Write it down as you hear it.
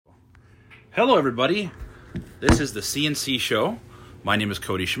Hello, everybody. This is the CNC Show. My name is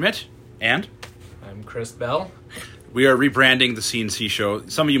Cody Schmidt, and I'm Chris Bell. we are rebranding the CNC Show.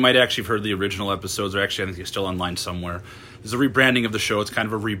 Some of you might actually have heard the original episodes, or actually I think they're still online somewhere. There's a rebranding of the show. It's kind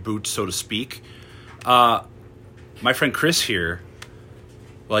of a reboot, so to speak. My friend Chris here,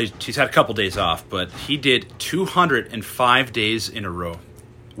 well, he's had a couple days off, but he did 205 days in a row,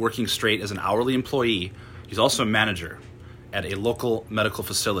 working straight as an hourly employee. He's also a manager at a local medical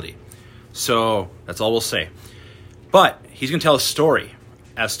facility. So that's all we'll say. But he's going to tell a story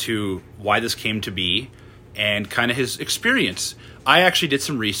as to why this came to be and kind of his experience. I actually did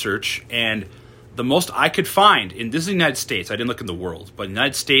some research, and the most I could find, this is the United States, I didn't look in the world, but in the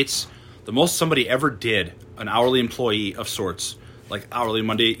United States, the most somebody ever did, an hourly employee of sorts, like hourly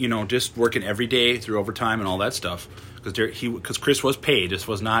Monday, just working every day through overtime and all that stuff, because Chris was paid. This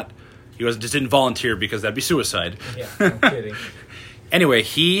was not, just didn't volunteer because that'd be suicide. Yeah, no kidding. Anyway,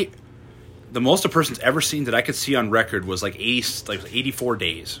 the most a person's ever seen that I could see on record was like 84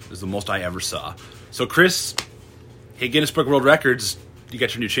 days is the most I ever saw. So Chris, hey, Guinness Book of World Records, you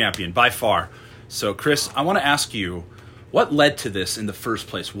got your new champion by far. So Chris, I want to ask you, what led to this in the first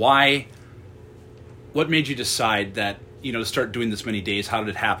place? Why? What made you decide that, to start doing this many days? How did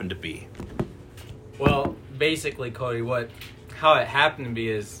it happen to be? Well, basically, Cody, how it happened to be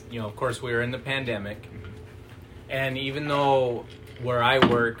is, of course, we were in the pandemic, and even though where I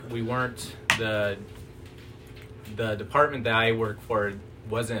work, we weren't the department that I work for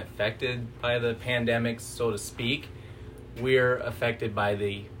wasn't affected by the pandemic, so to speak. We're affected by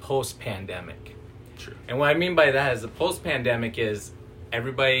the post-pandemic. Sure. And what I mean by that is the post-pandemic is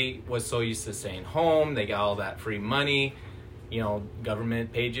everybody was so used to staying home. They got all that free money.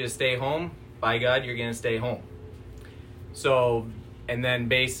 Government paid you to stay home. By God, you're going to stay home. So, and then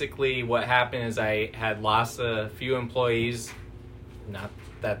basically what happened is I had lost a few employees. Not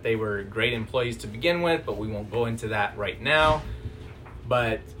that they were great employees to begin with, but we won't go into that right now.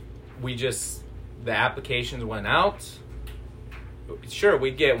 But the applications went out. Sure,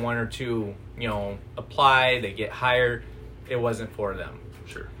 we'd get one or two, apply, they get hired. It wasn't for them.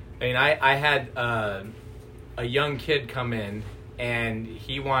 Sure. I mean, I had a young kid come in, and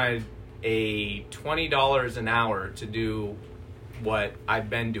he wanted a $20 an hour to do what I've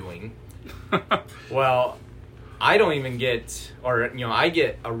been doing. Well, I don't even get, I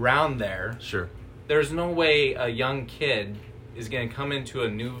get around there. Sure. There's no way a young kid is going to come into a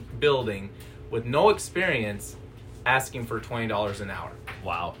new building with no experience asking for $20 an hour.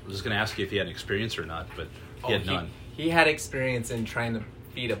 Wow. I was just going to ask you if he had experience or not, but he had none. He had experience in trying to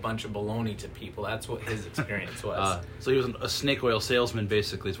feed a bunch of baloney to people. That's what his experience was. So he was a snake oil salesman,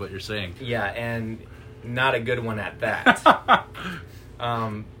 basically, is what you're saying. Yeah, and not a good one at that.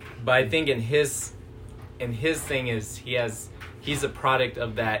 But I think in his thing is he's a product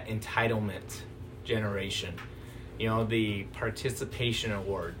of that entitlement generation. The participation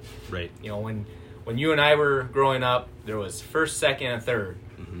award. Right. When you and I were growing up, there was first, second, and third.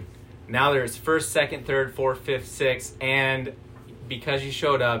 Mm-hmm. Now there's first, second, third, fourth, fifth, sixth, and because you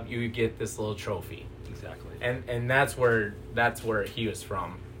showed up, you get this little trophy. Exactly. And that's where he was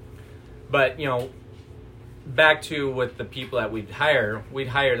from. But back to with the people that we'd hire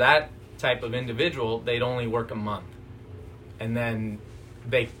that type of individual. They'd only work a month, and then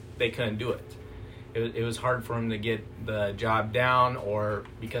they couldn't do it. It was hard for them to get the job down, or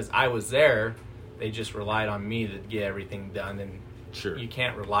because I was there, they just relied on me to get everything done. And sure, you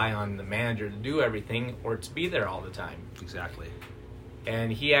can't rely on the manager to do everything or to be there all the time. Exactly.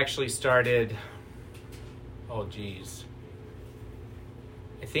 And he actually started, I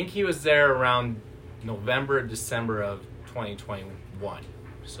think he was there around November, December of 2021.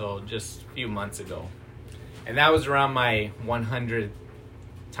 So just a few months ago. And that was around my 100th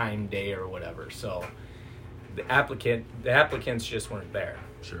time day or whatever. So the applicants just weren't there.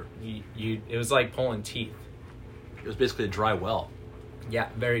 Sure. It was like pulling teeth. It was basically a dry well. Yeah,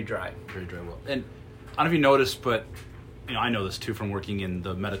 very dry. Very dry well. And I don't know if you noticed, but I know this too from working in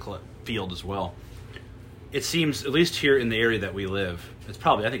the medical field as well. It seems, at least here in the area that we live, I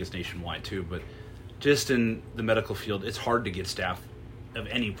think it's nationwide too, but just in the medical field, it's hard to get staff of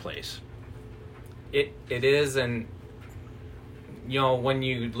any place. It is, and when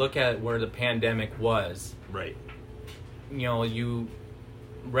you look at where the pandemic was, right?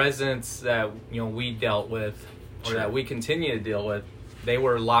 Residents that we dealt with, or sure, that we continue to deal with, they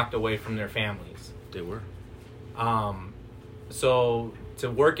were locked away from their families. They were. So to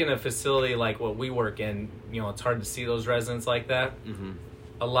work in a facility like what we work in, it's hard to see those residents like that. Mm-hmm.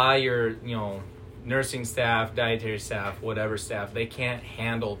 A lot of your, nursing staff, dietary staff, whatever staff, they can't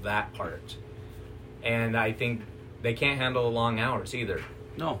handle that part. And I think they can't handle the long hours either.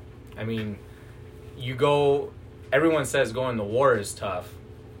 No. I mean, everyone says going to war is tough.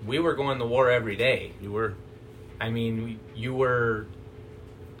 We were going to war every day. You were. I mean, were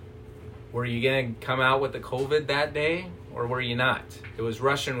you going to come out with the COVID that day, or were you not? It was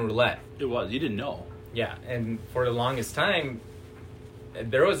Russian roulette. It was. You didn't know. Yeah, and for the longest time,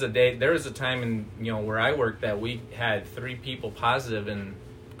 there was a time in, where I worked that we had 3 people positive in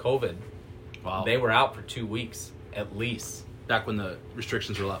COVID. Wow. They were out for 2 weeks, at least. Back when the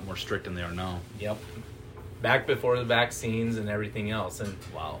restrictions were a lot more strict than they are now. Yep. Back before the vaccines and everything else. And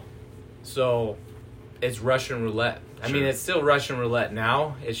wow. So it's Russian roulette. I mean, it's still Russian roulette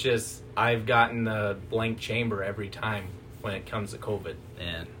now. It's just I've gotten the blank chamber every time when it comes to COVID.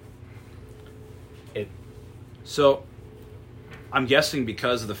 And so I'm guessing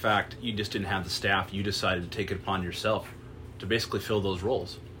because of the fact you just didn't have the staff, you decided to take it upon yourself to basically fill those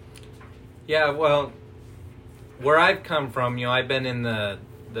roles. Yeah, well, where I've come from, I've been in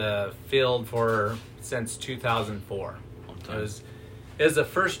the field since 2004. It was the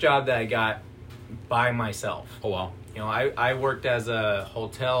first job that I got by myself. Oh, wow. I worked as a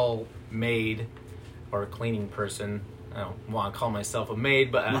hotel maid or a cleaning person. I don't want to call myself a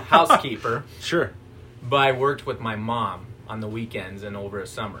maid, but a housekeeper. Sure. But I worked with my mom on the weekends and over a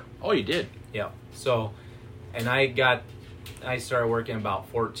summer. Oh, you did? Yeah. So, and I started working about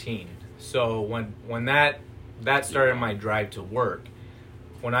 14. So when that started my drive to work.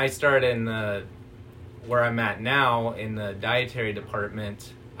 When I started where I'm at now in the dietary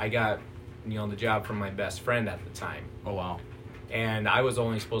department, I got, the job from my best friend at the time. Oh, wow. And I was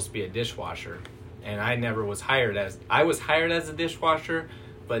only supposed to be a dishwasher. And I never was hired as a dishwasher,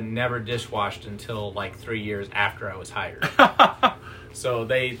 but never dishwashed until like 3 years after I was hired. So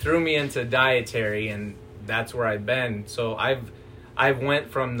they threw me into dietary, and that's where I've been. So I've went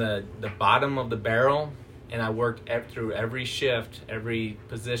from the bottom of the barrel, and I worked through every shift, every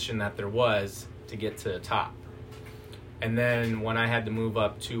position that there was to get to the top. And then when I had to move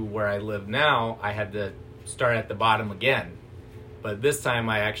up to where I live now, I had to start at the bottom again. But this time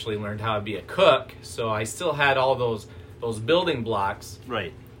I actually learned how to be a cook, so I still had all those building blocks.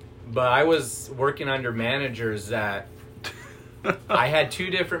 Right. But I was working under managers that I had 2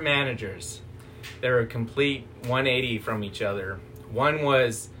 different managers. They were a complete 180 from each other. One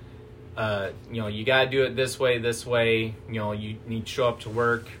was, you got to do it this way. You need to show up to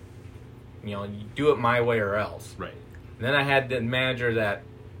work. You do it my way or else. Right. And then I had the manager that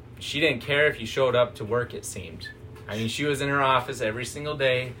she didn't care if you showed up to work, it seemed. I mean, she was in her office every single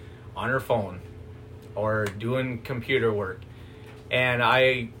day on her phone or doing computer work. And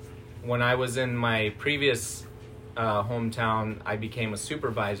when I was in my previous hometown, I became a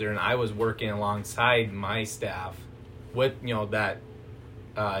supervisor, and I was working alongside my staff with, that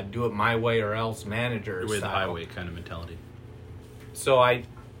do it my way or else manager Your way style. the highway kind of mentality. So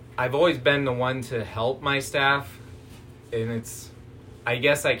I've always been the one to help my staff, and I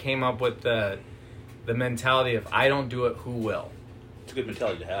guess I came up with the mentality of I don't do it, who will? It's a good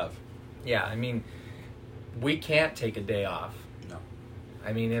mentality to have. Yeah, I mean, we can't take a day off. No.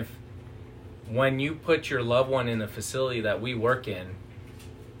 I mean, when you put your loved one in a facility that we work in,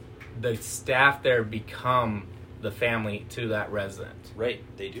 the staff there become the family to that resident. Right,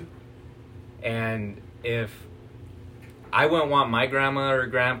 they do. And if I wouldn't want my grandma or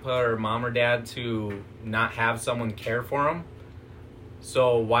grandpa or mom or dad to not have someone care for them,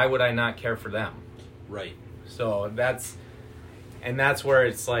 so why would I not care for them? Right. So that's where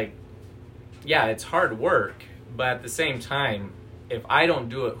it's like, yeah, it's hard work, but at the same time, if I don't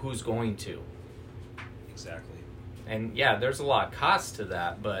do it, who's going to? Exactly. And yeah, there's a lot of cost to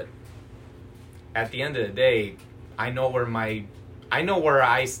that, but at the end of the day, I know where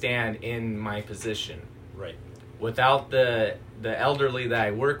I stand in my position. Right. Without the elderly that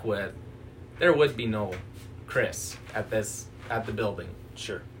I work with, there would be no Chris at the building.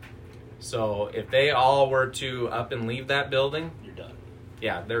 Sure. So if they all were to up and leave that building, you're done.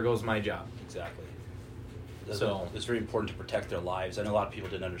 Yeah, there goes my job. Exactly. So it's very important to protect their lives. I know a lot of people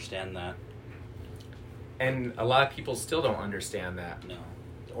didn't understand that. And a lot of people still don't understand that. No.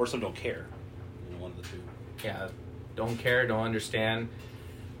 Or some don't care. One of the two. Yeah, don't care, don't understand.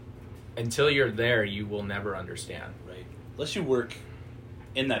 Until you're there, you will never understand. Right. Unless you work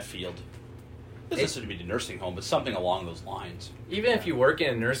in that field. It doesn't necessarily be a nursing home, but something along those lines. Even if you work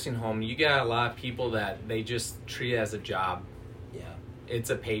in a nursing home, you got a lot of people that they just treat it as a job. Yeah. It's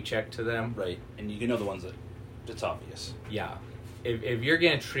a paycheck to them. Right. And you know the ones that it's obvious. Yeah. If you're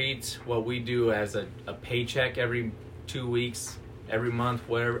going to treat what we do as a paycheck every 2 weeks, every month,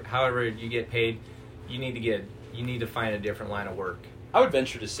 however you get paid, you need to find a different line of work. I would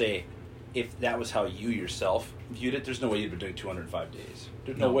venture to say if that was how you yourself viewed it, there's no way you'd been doing 205 days.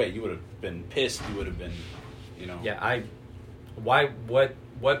 There's no No. way. You would have been pissed. You would have been, you know. Yeah,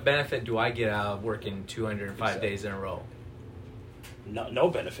 what benefit do I get out of working 205 Exactly. days in a row? No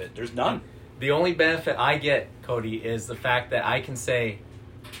benefit. There's none. The only benefit I get, Cody, is the fact that I can say,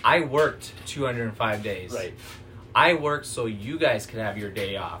 I worked 205 days. Right. I worked so you guys could have your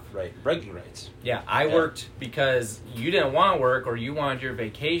day off. Right. Bragging rights. Yeah, I Yeah. worked because you didn't want to work or you wanted your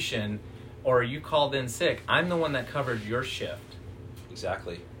vacation or you called in sick. I'm the one that covered your shift.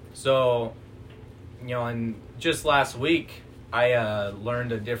 Exactly. So, and just last week, I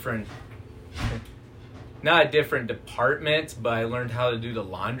learned not a different department, but I learned how to do the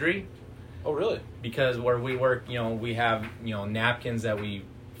laundry. Oh, really? Because where we work, we have, napkins that we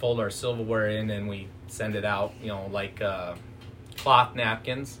fold our silverware in and we send it out, like cloth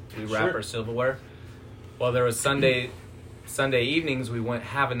napkins. We wrap Sure. our silverware. Well, there was Sunday evenings, we wouldn't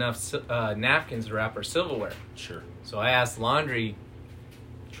have enough napkins to wrap our silverware. Sure. So I asked laundry,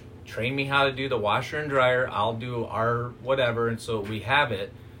 train me how to do the washer and dryer. I'll do our whatever, and so we have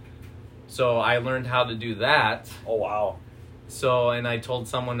it. So I learned how to do that. Oh, wow. So, and I told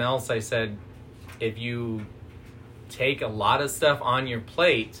someone else, I said, if you take a lot of stuff on your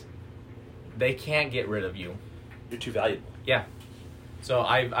plate, they can't get rid of you. You're too valuable. Yeah. So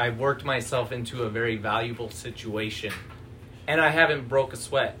I've worked myself into a very valuable situation, and I haven't broke a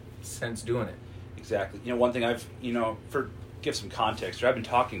sweat since doing it. Exactly. One thing give some context, I've been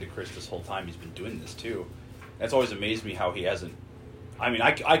talking to Chris this whole time. He's been doing this too. That's always amazed me how he hasn't. I mean,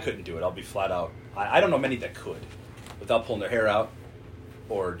 I couldn't do it. I'll be flat out. I don't know many that could without pulling their hair out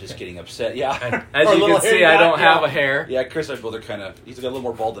or just getting upset. Yeah. As Or a you little can see, hair I back, don't have a hair. Yeah, Chris and I both are kind of. He's got a little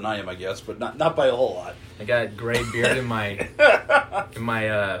more bald than I am, I guess, but not by a whole lot. I got a gray beard in my I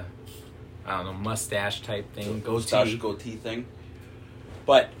don't know, mustache type thing, Mustache goatee. goatee thing.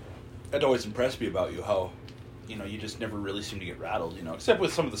 But it always impressed me about you how, you just never really seem to get rattled, except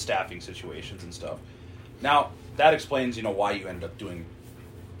with some of the staffing situations and stuff. Now, that explains, why you ended up doing.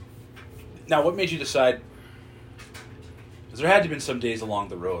 Now, what made you decide? Because there had to have been some days along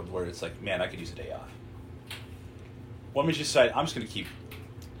the road where it's like, man, I could use a day off. What made you decide, I'm just going to keep.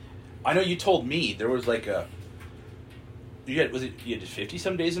 I know you told me there was like you had 50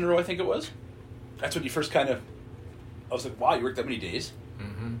 some days in a row, I think it was? That's when you first kind of. I was like, wow, you worked that many days?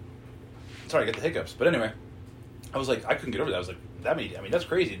 Mm-hmm. Sorry, I got the hiccups. But anyway, I was like, I couldn't get over that. I was like, that many. I mean, that's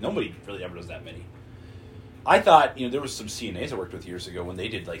crazy. Nobody really ever does that many. I thought, there was some CNAs I worked with years ago when they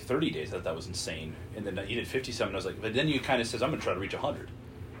did like 30 days. I thought that was insane. And then you did 57. I was like, but then you kind of says, I'm going to try to reach 100.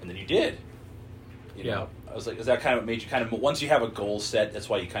 And then you did. Yeah. I was like, is that kind of what made you kind of, once you have a goal set, that's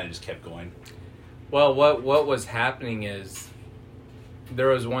why you kind of just kept going? Well, what was happening is there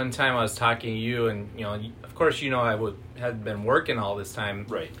was one time I was talking to you, and of course I had been working all this time,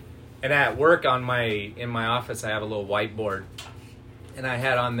 Right. And at work in my office I have a little whiteboard, and I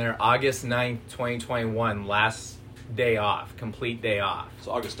had on there August 9th, 2021, last day off, complete day off.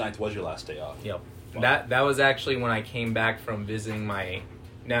 So August 9th was your last day off. Yep. Wow. That was actually when I came back from visiting my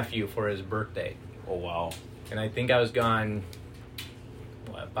nephew for his birthday. Oh, wow. And I think I was gone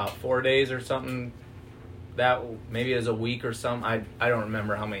about 4 days or something. That maybe it was a week or something. I don't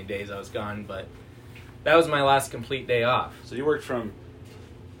remember how many days I was gone, but that was my last complete day off. So you worked from,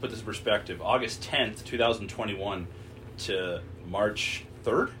 put this in perspective, August 10th, 2021 to March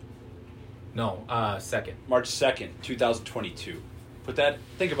 3rd? No, second. March 2nd, 2022.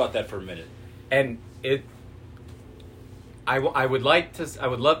 Think about that for a minute. And I would love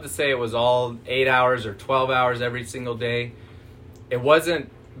to say it was all 8 hours or 12 hours every single day. It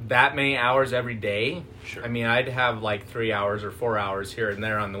wasn't that many hours every day. Sure. I mean, I'd have like 3 hours or 4 hours here and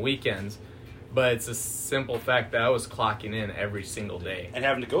there on the weekends, but it's a simple fact that I was clocking in every single day. And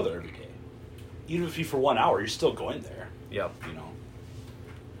having to go there every day. Even if you for 1 hour, you're still going there. Yep.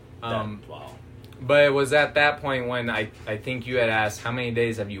 Wow. But it was at that point when I think you had asked, how many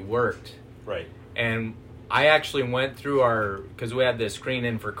days have you worked? Right. And I actually went through because we had this screen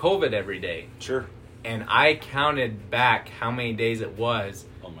in for COVID every day. Sure. And I counted back how many days it was.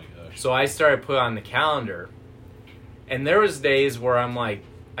 Oh my gosh. So I started put on the calendar. And there was days where I'm like,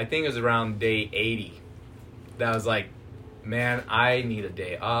 I think it was around day 80. That I was like, man, I need a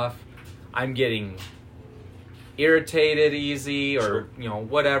day off. I'm getting irritated easy or, Sure.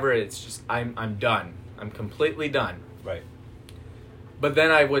 Whatever. It's just, I'm done. I'm completely done. Right. But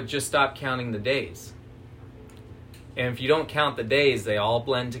then I would just stop counting the days. And if you don't count the days, they all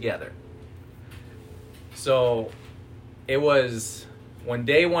blend together. So it was when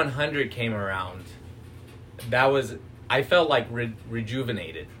day 100 came around, I felt like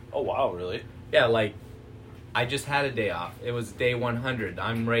rejuvenated. Oh wow, really? Yeah, like I just had a day off. It was day 100.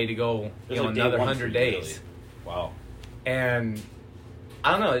 I'm ready to go, There's like day another one 100 for you, days. really. Wow. And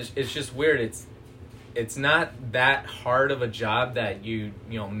I don't know, it's just weird. It's not that hard of a job that you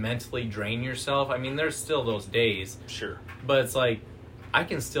mentally drain yourself. I mean, there's still those days, Sure. but it's like I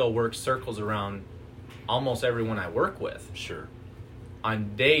can still work circles around almost everyone I work with. Sure.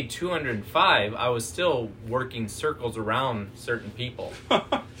 On day 205, I was still working circles around certain people.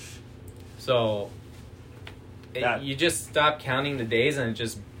 So you just stop counting the days and it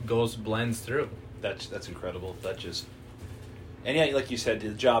just blends through. That's incredible. That just, and yeah, like you said, the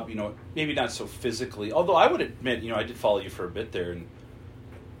job, maybe not so physically. Although I would admit, I did follow you for a bit there, and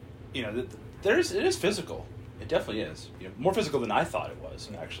it is physical. It definitely is. More physical than I thought it was,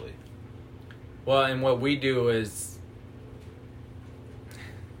 actually. Well, and what we do is,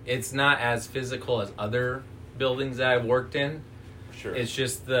 it's not as physical as other buildings that I've worked in. Sure. It's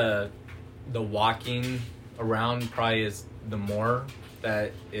just the walking around probably is the more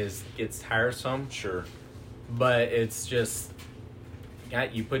that gets tiresome. Sure. But it's just,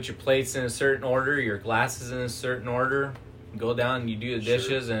 you put your plates in a certain order, your glasses in a certain order, go down and you do the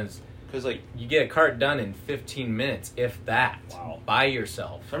dishes, and it's, because you get a cart done in 15 minutes, if that. Wow. By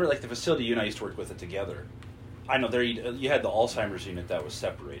yourself. Remember, the facility you and I used to work with it together. I know there you had the Alzheimer's unit that was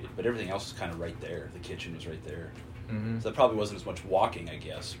separated, but everything else was kind of right there. The kitchen was right there. Mm-hmm. So that probably wasn't as much walking, I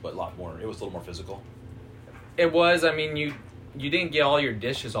guess, but a lot more. It was a little more physical. It was. I mean, you didn't get all your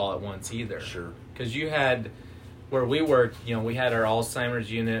dishes all at once either. Sure. Because you had, where we worked, we had our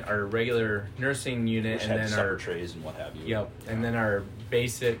Alzheimer's unit, our regular nursing unit, Which and had then separate our trays and what have you. Yep, and then our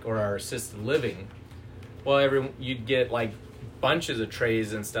basic or our assisted living. Well, you'd get like bunches of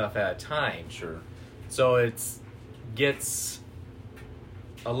trays and stuff at a time. Sure. So gets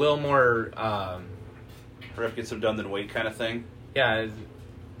a little more. Hurry up, get some done, then wait, kind of thing. Yeah,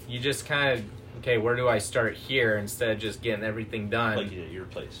 you just kind of, okay, where do I start here instead of just getting everything done? Like you did at your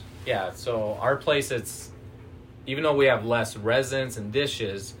place. Yeah, so our place, even though we have less residents and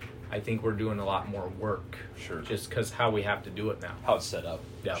dishes, I think we're doing a lot more work. Sure. Just because how we have to do it now. How it's set up.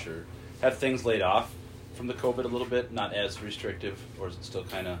 Yeah. Sure. Have things laid off from the COVID a little bit? Not as restrictive, or is it still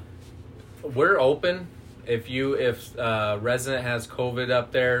kind of? We're open. If a resident has COVID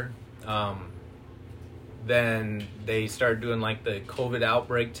up there, then they start doing like the COVID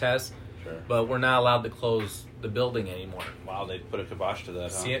outbreak test. Sure. But we're not allowed to close the building anymore. Wow, they put a kibosh to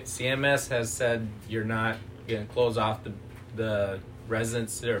that, huh? CMS has said you're not going to close off the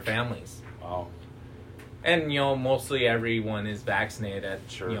residents to their families. Wow. And, mostly everyone is vaccinated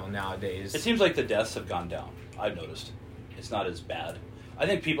Sure. nowadays. It seems like the deaths have gone down. I've noticed. It's not as bad. I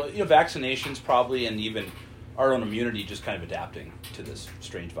think people, vaccinations probably, and even our own immunity just kind of adapting to this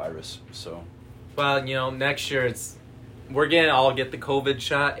strange virus. So, well, next year we're going to all get the COVID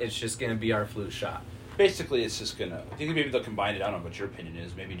shot. It's just going to be our flu shot. basically it's just going to, I think maybe they'll combine it. I don't know what your opinion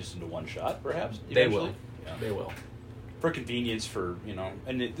is. Maybe just into one shot, perhaps? They eventually? will. Yeah. They will. For convenience,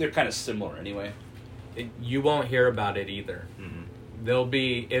 and they're kind of similar anyway. You won't hear about it either. Mm-hmm. There'll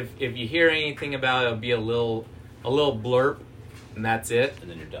be, if you hear anything about it, it'll be a little blurb, and that's it.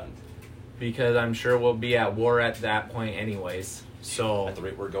 And then you're done. Because I'm sure we'll be at war at that point anyways. So At the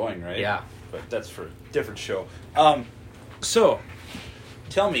rate we're going, right? Yeah. But that's for a different show. So,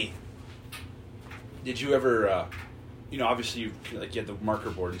 tell me, did you ever, obviously you had the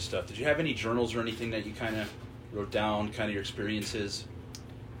marker board and stuff. Did you have any journals or anything that you kind of wrote down, kind of your experiences?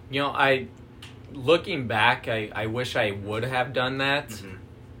 Looking back, I wish I would have done that. Mm-hmm.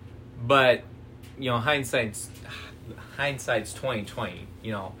 But, hindsight's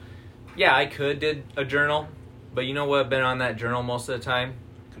 20/20. Yeah, I could did a journal, but you know what? I've been on that journal most of the time.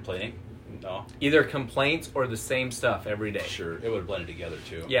 Complaining? No. Either complaints or the same stuff every day. Sure, it would have blended together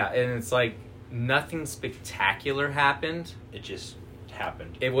too. Yeah, and it's like nothing spectacular happened. It just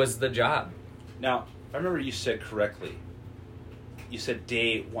happened. It was the job. Now, if I remember you said correctly, you said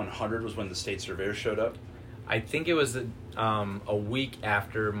day 100 was when the state surveyor showed up? I think it was a week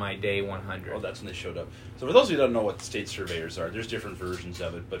after my day 100. Oh, that's when they showed up. So for those of you who don't know what the state surveyors are, there's different versions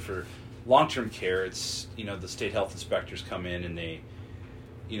of it. But for long-term care, it's, the state health inspectors come in and they,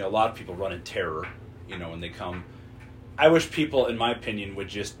 a lot of people run in terror, when they come. I wish people, in my opinion, would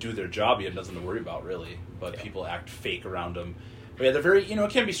just do their job. You have nothing to worry about, really. But Yeah. people act fake around them. But yeah, they're very, it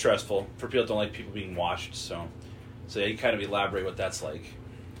can be stressful for people that don't like people being watched. So yeah, you kind of elaborate what that's like.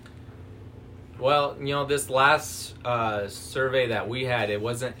 Well, this last survey that we had, it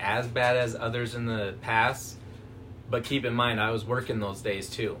wasn't as bad as others in the past. But keep in mind, I was working those days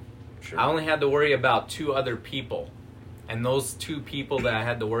too. Sure. I only had to worry about 2 other people. And those 2 people that I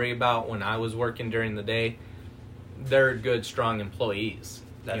had to worry about when I was working during the day, they're good, strong employees.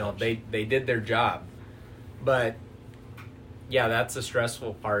 That helps. They did their job. But yeah, that's the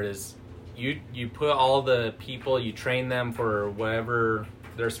stressful part is you put all the people, you train them for whatever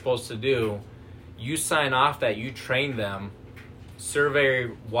they're supposed to do. You sign off that you train them,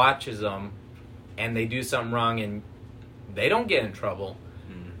 surveyor watches them, and they do something wrong and they don't get in trouble.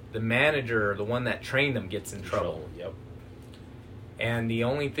 The manager, the one that trained them, gets in trouble. Yep. And the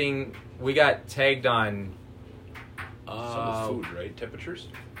only thing we got tagged on, Some of the food, right? Temperatures?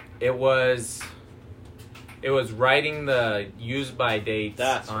 it was writing the use by dates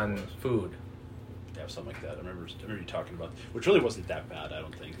That's what on it was. food. Yeah, something like that. I remember you talking about, which really wasn't that bad, I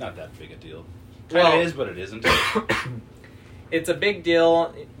don't think. Not that big a deal. Well- Kind of is, but it isn't. It's a big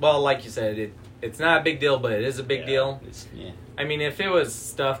deal. Well, like you said, it's not a big deal, but it is a big deal. Yeah. I mean, if it was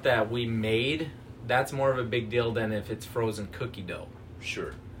stuff that we made, that's more of a big deal than if it's frozen cookie dough.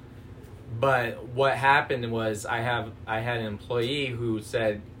 Sure. But what happened was I had an employee who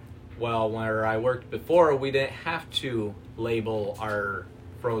said, well, where I worked before, we didn't have to label our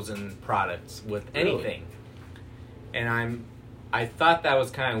frozen products with Really? anything. And I thought that was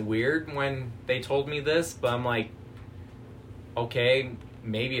kind of weird when they told me this, but I'm like, okay,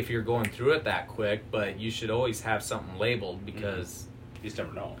 maybe if you're going through it that quick, but you should always have something labeled because, You just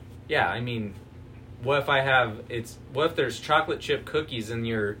never know. yeah, I mean, what if there's chocolate chip cookies in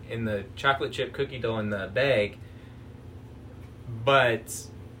the chocolate chip cookie dough in the bag, but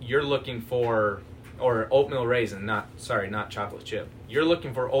you're looking for, or oatmeal raisin, not chocolate chip. You're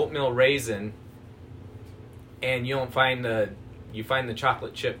looking for oatmeal raisin and you find the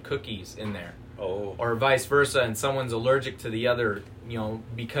chocolate chip cookies in there. Oh. Or vice versa, and someone's allergic to the other,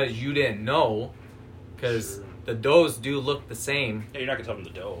 because you didn't know, because Sure. the doughs do look the same. Yeah, you're not going to tell them the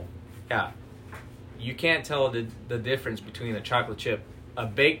dough. Yeah. You can't tell the difference between a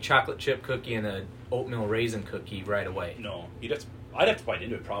baked chocolate chip cookie and a oatmeal raisin cookie right away. No. I'd have to bite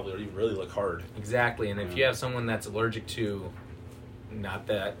into it probably, or even really look hard. Exactly, and if you have someone that's allergic to, not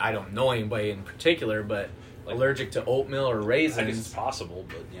that I don't know anybody in particular, but Like- allergic to oatmeal or raisins, I guess it's possible,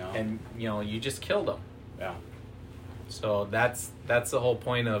 but, and you just killed them. Yeah. So that's the whole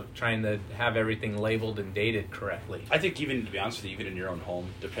point of trying to have everything labeled and dated correctly. I think even, to be honest with you, even in your own home,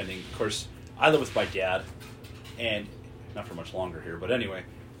 depending, of course, I live with my dad, and not for much longer here, but anyway,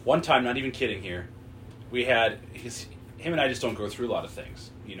 one time, not even kidding here, we had, him and I just don't go through a lot of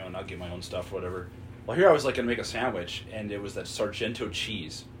things, and I'll get my own stuff, whatever. Well, here I was like going to make a sandwich, and it was that Sargento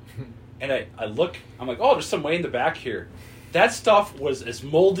cheese. And I look, I'm like, oh, there's some way in the back here. That stuff was as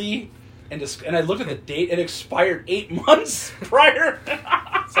moldy, and I look at the date, it expired 8 months prior.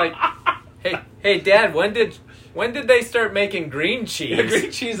 It's like, hey, Dad, when did they start making green cheese? Yeah,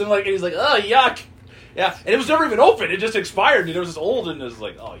 green cheese, and he's like, oh, yuck. Yeah, and it was never even open. It just expired, and it was just old, and it was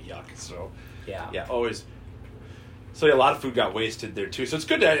like, oh, yuck. So, yeah, always. So, yeah, a lot of food got wasted there, too. So, it's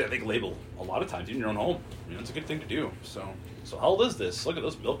good to, I think, label a lot of times, even in your own home. It's a good thing to do. So how old is this? Look at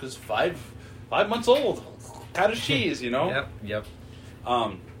this. Milk is 5 months old. Cottage cheese, Yep.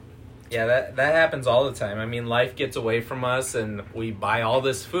 Yeah, that happens all the time. I mean, life gets away from us, and we buy all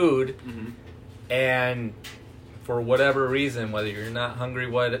this food, and for whatever reason, whether you're not hungry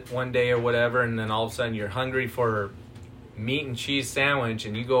one day or whatever, and then all of a sudden you're hungry for meat and cheese sandwich,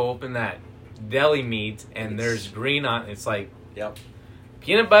 and you go open that deli meat, and there's green on it. It's like, yep.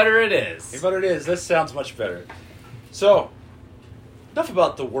 Peanut butter it is. Peanut butter it is. This sounds much better. So, enough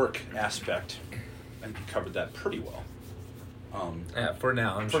about the work aspect. I think we covered that pretty well. Yeah, for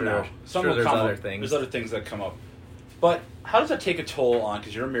now. I'm For sure, now. Some sure will there's come other up. things. There's other things that come up. But how does that take a toll on,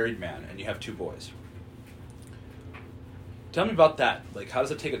 because you're a married man and you have 2 boys. Tell me about that. How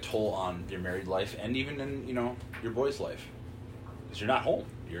does it take a toll on your married life and even in, your boy's life? Because you're not home.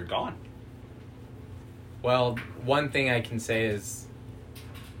 You're gone. Well, one thing I can say is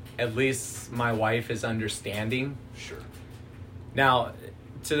at least my wife is understanding. Sure. Now,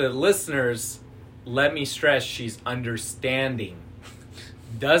 to the listeners, let me stress she's understanding.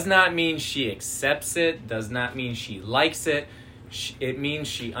 Does not mean she accepts it. Does not mean she likes it. It means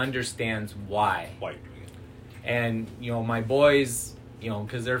she understands why. Why are you doing it? And, my boys,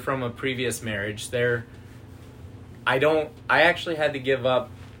 because they're from a previous marriage, I actually had to give up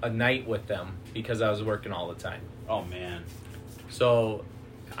a night with them because I was working all the time. Oh, man. So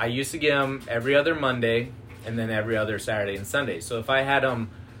I used to get them every other Monday and then every other Saturday and Sunday. So if I had them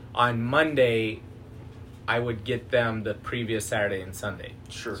on Monday, I would get them the previous Saturday and Sunday.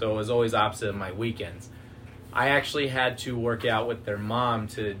 Sure. So it was always opposite of my weekends. I actually had to work out with their mom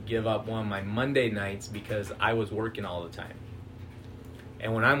to give up one of my Monday nights because I was working all the time.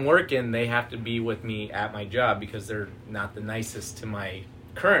 And when I'm working, they have to be with me at my job because they're not the nicest to my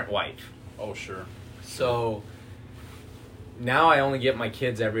current wife. Oh, sure. So now I only get my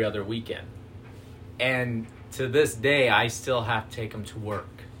kids every other weekend. And to this day, I still have to take them to work.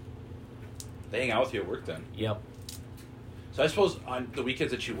 They hang out with you at work then? Yep. So I suppose on the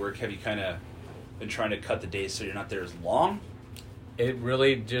weekends that you work, have you kind of been trying to cut the days so you're not there as long? It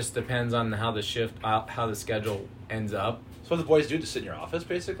really just depends on how the schedule ends up. So what the boys do, to sit in your office,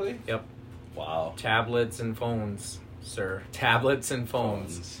 basically? Yep. Wow. Tablets and phones, sir. Tablets and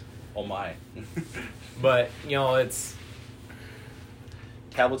phones. Oh my. But, it's...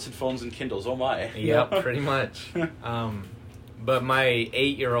 Tablets and phones and Kindles, oh my. Yep, pretty much. But my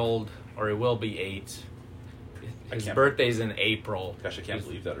 8-year-old, or he will be 8, his birthday's in April. Gosh, I can't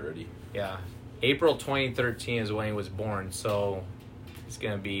believe that already. Yeah. April 2013 is when he was born, so he's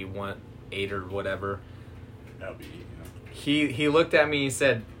going to be 8 or whatever. That'll be, He looked at me, he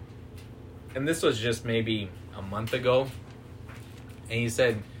said, and this was just maybe a month ago, and he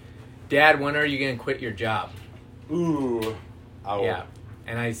said, Dad, when are you going to quit your job? Ooh. Ow. Yeah.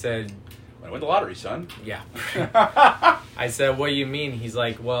 And I said... When I win the lottery, son. Yeah. I said, what do you mean? He's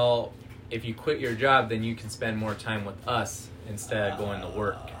like, well, if you quit your job, then you can spend more time with us instead of going to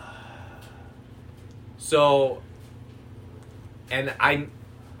work. So, and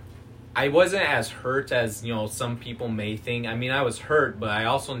I wasn't as hurt as, some people may think. I mean, I was hurt, but I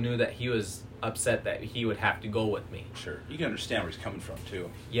also knew that he was upset that he would have to go with me. Sure. You can understand where he's coming from,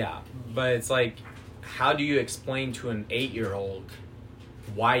 too. Yeah. But it's like, how do you explain to an 8-year-old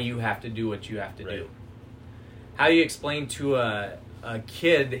why you have to do what you have to do? How do you explain to a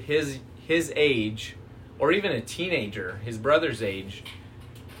kid his age, or even a teenager, his brother's age,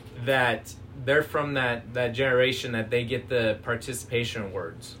 that they're from that generation that they get the participation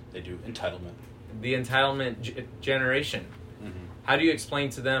awards? They do. Entitlement. The entitlement generation. Mm-hmm. How do you explain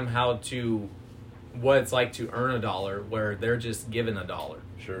to them what it's like to earn $1 where they're just given $1?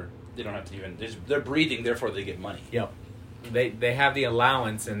 Sure. They don't have to even... They're breathing, therefore they get money. Yep. They have the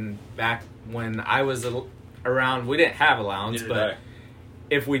allowance, and back when I was around, we didn't have allowance, but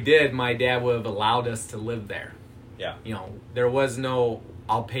if we did, my dad would have allowed us to live there. Yeah. There was no,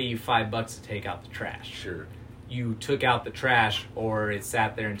 I'll pay you $5 to take out the trash. Sure. You took out the trash, or it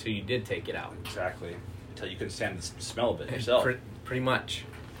sat there until you did take it out. Exactly. Until you couldn't stand the smell of it yourself. Pretty much.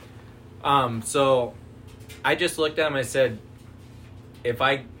 So I just looked at him, I said, if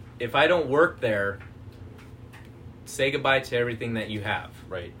I don't work there, say goodbye to everything that you have.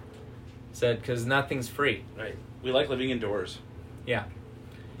 Right. Said, because nothing's free. Right. We like living indoors. Yeah.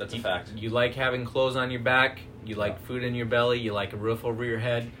 That's a fact. You like having clothes on your back. You like food in your belly. You like a roof over your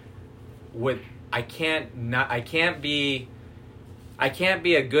head. I can't be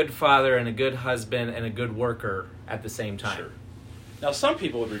a good father and a good husband and a good worker at the same time. Sure. Now, some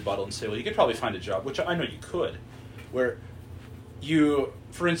people would rebuttal and say, well, you could probably find a job, which I know you could, where you,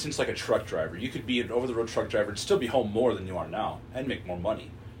 for instance, like a truck driver, you could be an over-the-road truck driver and still be home more than you are now and make more money.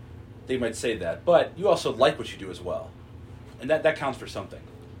 They might say that, but you also like what you do as well, and that counts for something.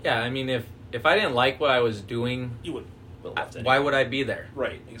 Yeah, I mean, if I didn't like what I was doing, you would. Why would I be there?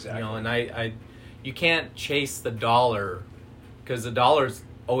 Right, exactly. And you can't chase the dollar, because the dollar's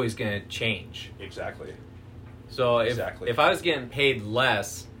always going to change. Exactly. So if I was getting paid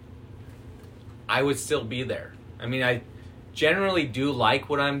less, I would still be there. I mean, I generally do like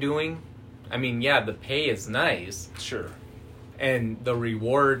what I'm doing. I mean, yeah, the pay is nice. Sure. And the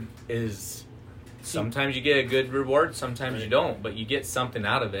reward is, sometimes you get a good reward, sometimes you don't, but you get something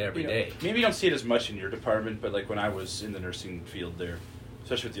out of it every day. Maybe you don't see it as much in your department, but like when I was in the nursing field there,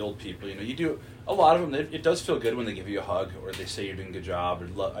 especially with the old people, you do, a lot of them, it does feel good when they give you a hug, or they say you're doing a good job,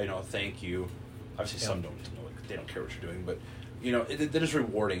 or thank you. Obviously some don't know, they don't care what you're doing, but it is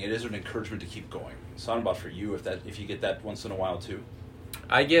rewarding. It is an encouragement to keep going. It's not about for you if you get that once in a while too.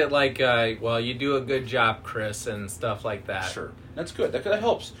 I get like, well, you do a good job, Chris, and stuff like that. Sure. That's good. That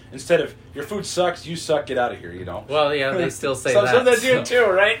helps. Instead of, your food sucks, you suck, get out of here, Well, yeah, they still say that. Some they do too,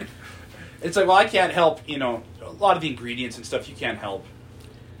 right? It's like, well, I can't help, a lot of the ingredients and stuff you can't help.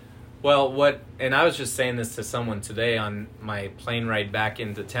 Well, and I was just saying this to someone today on my plane ride back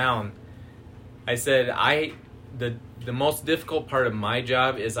into town. I said, the most difficult part of my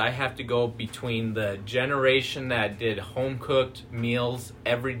job is I have to go between the generation that did home-cooked meals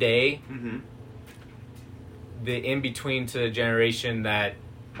every day, the in-between to the generation that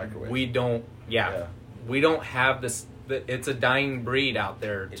Microwave. we don't have this. It's a dying breed out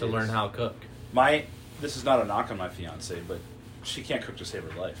there to learn how to cook. This is not a knock on my fiance, but she can't cook to save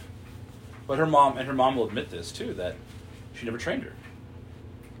her life. But her mom will admit this too, that she never trained her.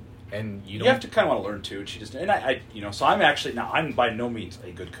 And you have to kind of want to learn too. And she just, and I so I'm by no means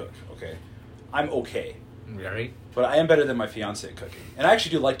a good cook. Okay, I'm okay. Right. But I am better than my fiance at cooking, and I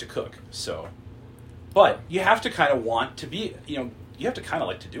actually do like to cook. So, but you have to kind of want to be, you you have to kind of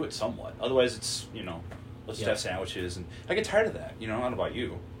like to do it somewhat. Otherwise, it's, let's just have sandwiches. And I get tired of that. I don't know about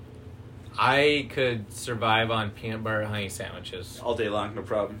you. I could survive on peanut butter honey sandwiches all day long, no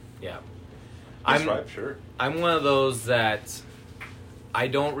problem. Yeah. Sure. I'm one of those that I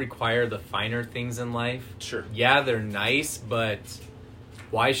don't require the finer things in life. Sure. Yeah, they're nice, but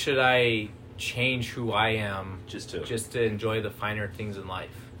why should I change who I am just to enjoy the finer things in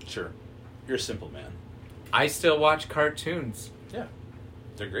life? Sure. You're a simple man. I still watch cartoons. Yeah.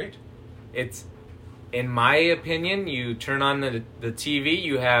 They're great. It's, in my opinion, you turn on the TV,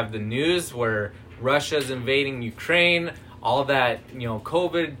 you have the news where Russia's invading Ukraine, all that,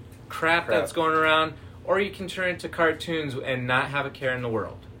 COVID crap that's going around, or you can turn it to cartoons and not have a care in the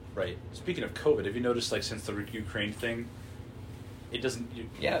world. Right. Speaking of COVID, have you noticed, since the Ukraine thing, it doesn't...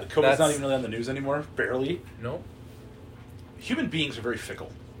 Yeah. COVID's not even really on the news anymore, barely. No. Human beings are very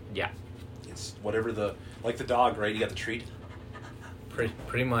fickle. Yeah. It's whatever the dog, right? You got the treat.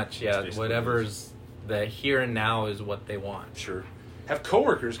 Pretty much, yeah. Whatever's the here and now is what they want. Sure. Have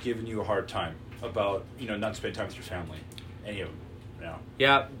coworkers given you a hard time about, not spending time with your family? Any of them? No.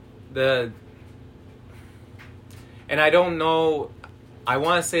 Yeah. And I don't know, I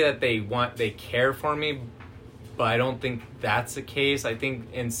want to say that they care for me, but I don't think that's the case. I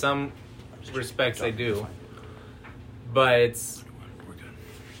think in some respects they do. But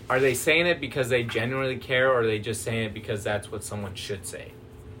are they saying it because they genuinely care, or are they just saying it because that's what someone should say?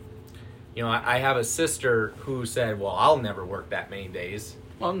 I have a sister who said, well, I'll never work that many days.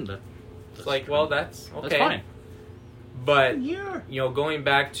 Well, it's like, well, that's okay. That's fine. But, going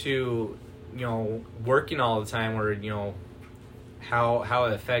back to, working all the time, or, how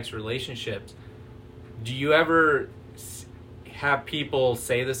it affects relationships, do you ever have people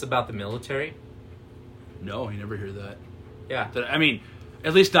say this about the military? No, you never hear that. Yeah.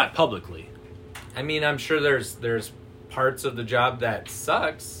 At least not publicly. I'm sure there's parts of the job that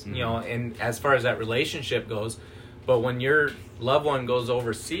sucks, and as far as that relationship goes, but when your loved one goes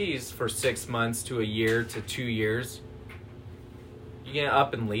overseas for 6 months to a year to 2 years, you gonna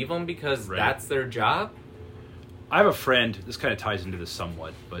up and leave them because that's their job? I have a friend, this kind of ties into this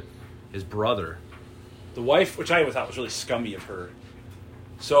somewhat, but his brother, the wife, which I thought was really scummy of her.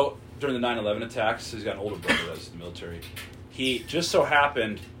 So during the 9/11 attacks, he's got an older brother that was in the military. He just so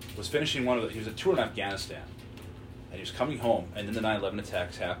happened was finishing he was a tour in Afghanistan, and he was coming home, and then the 9/11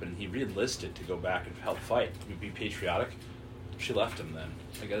 attacks happened. He re-enlisted to go back and help fight, to be patriotic. She left him then.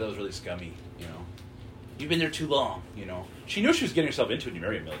 That was really scummy, You've been there too long, She knew she was getting herself into when you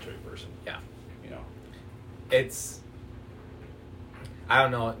marry a military person. Yeah. It's, I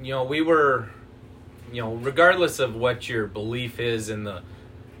don't know, we were, regardless of what your belief is in the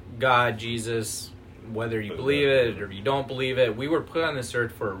God, Jesus, whether you believe it or you don't believe it, we were put on this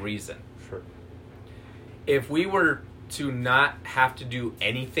earth for a reason. Sure. If we were to not have to do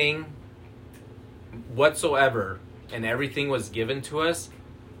anything whatsoever and everything was given to us,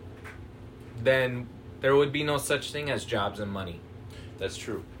 then there would be no such thing as jobs and money. That's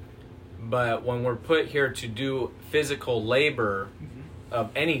true. But when we're put here to do physical labor of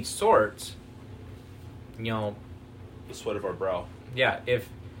any sort, the sweat of our brow. Yeah, if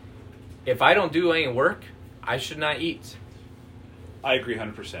I don't do any work, I should not eat. I agree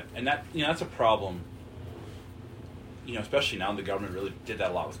 100%. And that, that's a problem. Especially now the government really did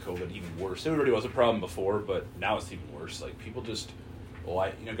that a lot with COVID, even worse. It already was a problem before, but now it's even worse. People just,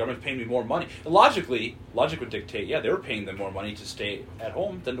 government's paying me more money. Logic would dictate, they were paying them more money to stay at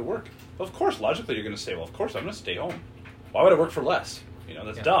home than to work. But of course, logically, you're going to say, well, of course, I'm going to stay home. Why would I work for less?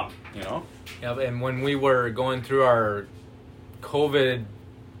 That's dumb, Yeah, and when we were going through our post-COVID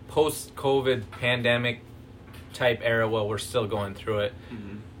pandemic type era, we're still going through it,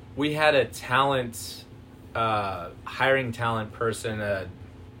 we had a hiring talent person, a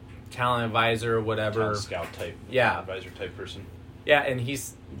talent advisor or whatever. Talent scout type. Yeah. Advisor type person. Yeah, and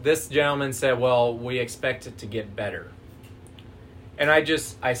this gentleman said, well, we expect it to get better. And I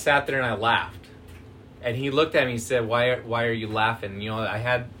sat there and I laughed. And he looked at me and said, why are you laughing? I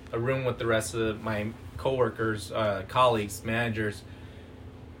had a room with the rest of my coworkers, colleagues, managers.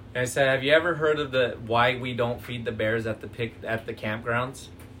 And I said, have you ever heard of why we don't feed the bears at the campgrounds?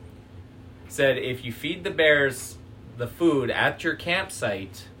 Said, if you feed the bears the food at your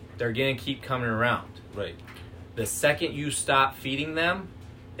campsite, they're going to keep coming around. Right. The second you stop feeding them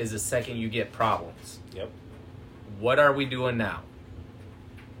is the second you get problems. Yep. What are we doing now?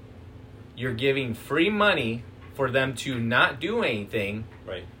 You're giving free money for them to not do anything.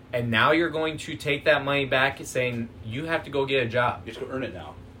 Right. And now you're going to take that money back and saying, you have to go get a job. You have to go earn it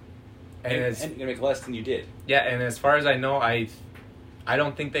now. And you're going to make less than you did. Yeah, and as far as I know, I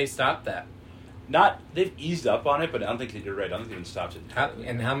don't think they stopped that. they've eased up on it, but I don't think that you're right. I don't think they've even stopped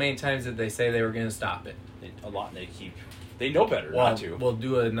it. How many times did they say they were going to stop it? A lot, and they know better not to. We'll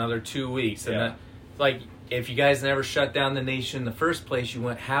do it another 2 weeks. And Yeah. like, if you guys never shut down the nation in the first place, you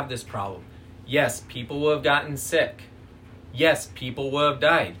wouldn't have this problem. Yes, people will have gotten sick. Yes, people will have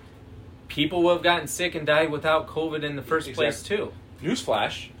died. People will have gotten sick and died without COVID in the first place, too.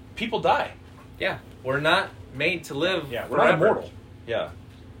 Newsflash, people die. Yeah, we're not made to live Yeah, we're forever. not immortal. Yeah.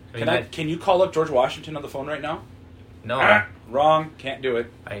 Can you call up George Washington on the phone right now? No. Wrong. Can't do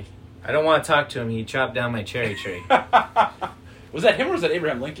it. I don't want to talk to him. He chopped down my cherry tree. Was that him or was that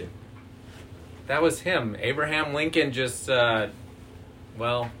Abraham Lincoln? That was him. Abraham Lincoln just,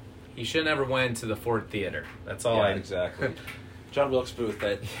 he should never went to the Ford Theater. That's all exactly. John Wilkes Booth.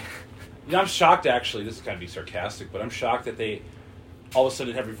 I'm shocked, actually. This is going to be sarcastic, but I'm shocked that they all of a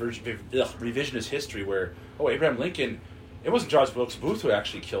sudden have revisionist history where, Abraham Lincoln, it wasn't John Wilkes Booth who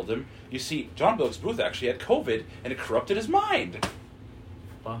actually killed him. You see, John Wilkes Booth actually had COVID, and it corrupted his mind.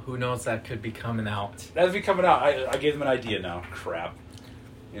 Well, who knows? That could be coming out. That'll be coming out. I gave them an idea now. Crap.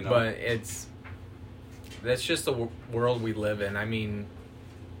 But that's just the world we live in. I mean,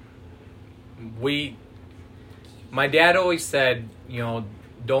 my dad always said,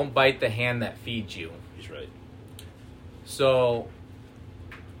 don't bite the hand that feeds you. He's right. So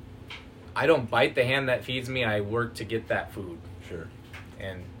I don't bite the hand that feeds me. I work to get that food. Sure.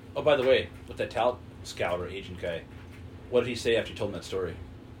 And by the way, with that talent scout or agent guy, what did he say after you told him that story?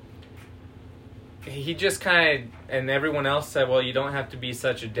 he just kind of, and everyone else said, well, you don't have to be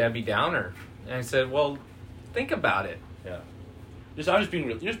such a Debbie Downer. And I said, well, think about it. Yeah. You're just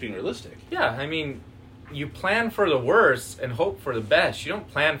being realistic. Yeah, I mean, you plan for the worst and hope for the best. You don't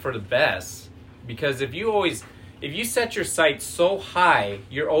plan for the best, because if you set your sights so high,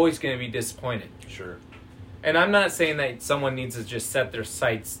 you're always going to be disappointed. Sure. And I'm not saying that someone needs to just set their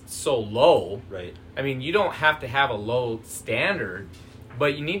sights so low. Right. I mean, you don't have to have a low standard,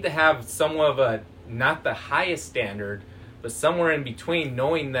 but you need to have somewhat of a, not the highest standard, but somewhere in between,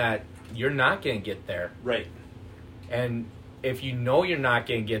 knowing that you're not going to get there. Right. And if you know you're not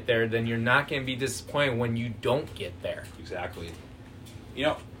going to get there, then you're not going to be disappointed when you don't get there. Exactly. You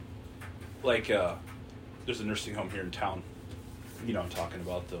know, like, there's a nursing home here in town. You know, I'm talking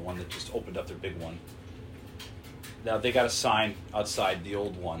about the one that just opened up their big one. Now, they got a sign outside the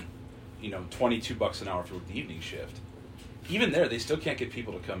old one, you know, $22 an hour for the evening shift. Even there, they still can't get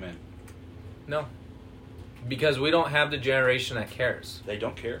people to come in. No. Because we don't have the generation that cares. They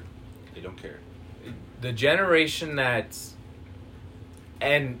don't care. They don't care. The generation that's,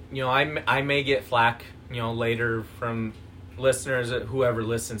 and, you know, I may get flack, you know, later from listeners, whoever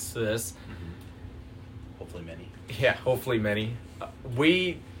listens to this. Mm-hmm. Hopefully many. Yeah, hopefully many.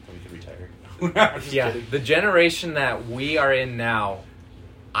 We could retire. Yeah, kidding. the generation that we are in now,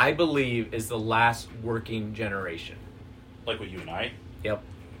 I believe, is the last working generation. Like with you and I? Yep.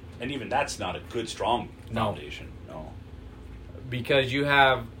 And even that's not a good, strong foundation. No. Because you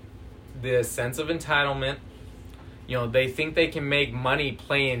have this sense of entitlement. You know, they think they can make money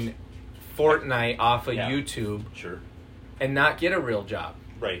playing Fortnite off of YouTube. Sure. And not get a real job.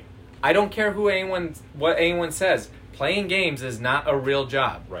 Right. I don't care what anyone says. Playing games is not a real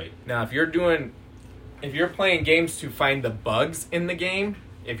job. Right. Now, if you're playing games to find the bugs in the game,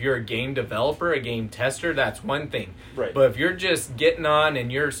 if you're a game developer, a game tester, that's one thing. Right. But if you're just getting on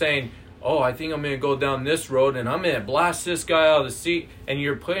and you're saying, oh, I think I'm going to go down this road and I'm going to blast this guy out of the seat, and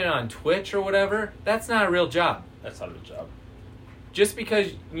you're putting it on Twitch or whatever, that's not a real job. That's not a real job. Just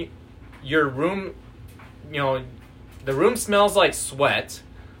because your room, you know, the room smells like sweat,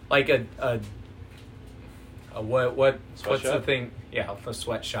 like a what's shop? the thing? Yeah, a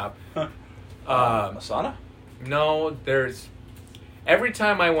sweatshop. A sauna? No, every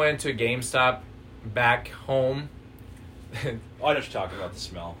time I went to GameStop back home, I know what you're talking about, the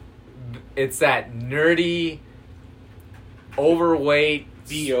smell. It's that nerdy, overweight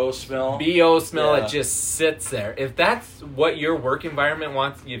BO smell. That just sits there. If that's what your work environment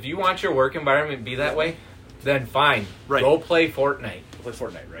wants, if you want your work environment to be that way, then fine. Right. Go play Fortnite. Play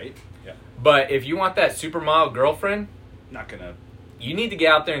Fortnite, right? Yeah. But if you want that supermodel girlfriend, Not gonna. you need to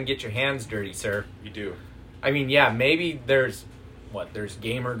get out there and get your hands dirty, sir. You do. I mean, yeah, maybe there's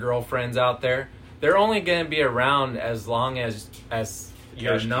gamer girlfriends out there. They're only going to be around as long as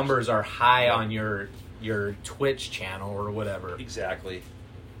your numbers are high on your Twitch channel or whatever. Exactly.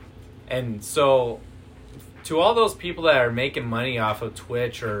 And so, to all those people that are making money off of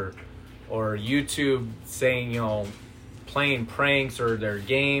Twitch or YouTube, saying, you know, playing pranks or their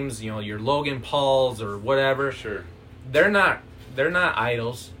games, you know, your Logan Pauls or whatever. Sure. They're not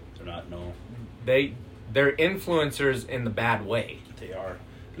idols. They're not. No. They're influencers in the bad way. They are.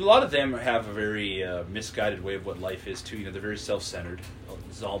 A lot of them have a very misguided way of what life is too. They're very self-centered.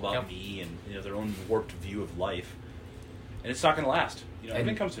 It's all about me and their own warped view of life, and it's not going to last.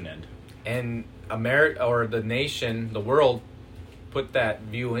 Everything comes to an end. And America, or the nation, the world, put that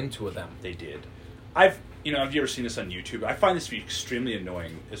view into them. They did. Have you ever seen this on YouTube? I find this to be extremely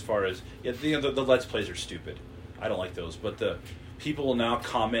annoying. As far as the Let's Plays are stupid. I don't like those. But the people will now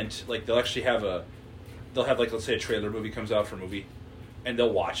comment, like they'll actually have like, let's say a trailer movie comes out for a movie, and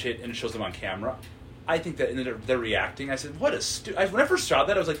they'll watch it and it shows them on camera. I think that, and they're reacting. I said, what a when I first saw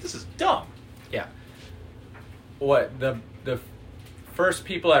that, I was like, this is dumb. Yeah. What the first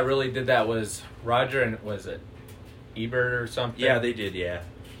people that really did that was Roger and was it Ebert or something? Yeah, they did. Yeah.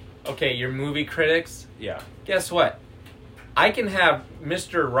 Okay, your movie critics. Yeah. Guess what? I can have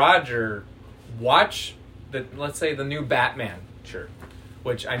Mr. Roger watch let's say the new Batman. Sure.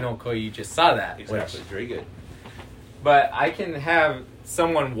 Which I know, Cody, you just saw that. Exactly. Very good. But I can have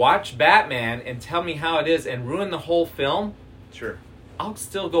someone watch Batman and tell me how it is and ruin the whole film. Sure. I'll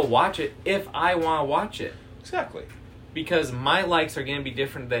still go watch it if I want to watch it. Exactly. Because my likes are going to be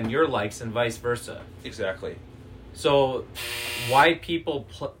different than your likes and vice versa. Exactly. So why people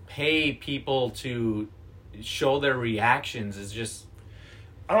pay people to show their reactions is just...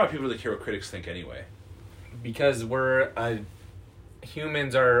 I don't know why people really care what critics think anyway. Because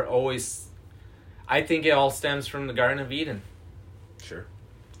humans are always... I think it all stems from the Garden of Eden. Sure.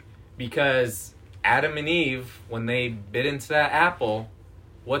 Because Adam and Eve, when they bit into that apple,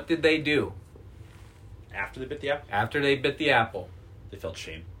 what did they do? After they bit the apple? After they bit the apple. They felt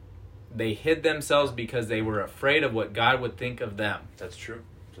shame. They hid themselves because they were afraid of what God would think of them. That's true.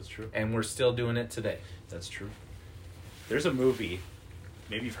 That's true. And we're still doing it today. That's true. There's a movie,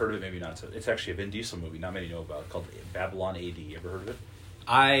 maybe you've heard of it, maybe not. It's actually a Vin Diesel movie, not many know about it, called Babylon AD. You ever heard of it?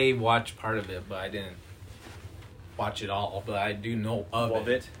 I watched part of it, but I didn't watch it all. But I do know of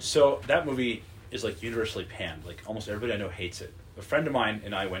it. So that movie is like universally panned. Like almost everybody I know hates it. A friend of mine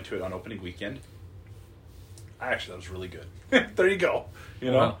and I went to it on opening weekend. That was really good. There you go.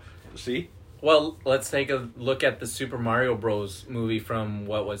 Wow. See? Well, let's take a look at the Super Mario Bros. Movie from,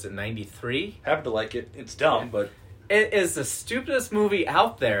 what was it, 93? Happen to like it. It's dumb, but... It is the stupidest movie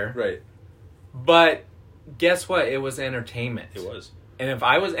out there. Right. But guess what? It was entertainment. It was. And if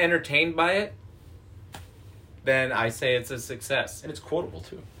I was entertained by it, then I say it's a success. And it's quotable,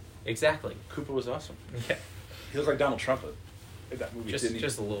 too. Exactly. Cooper was awesome. Yeah. He looked like Donald Trump in that movie, didn't he?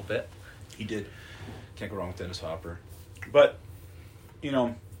 Just a little bit. He did. Can't go wrong with Dennis Hopper. But,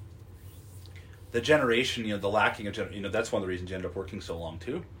 the generation, the lacking of, that's one of the reasons you ended up working so long,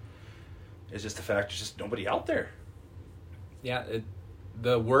 too. Is just the fact there's just nobody out there. Yeah,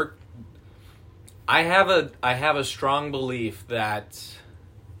 the work... I have a strong belief that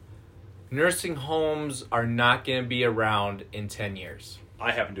nursing homes are not going to be around in 10 years.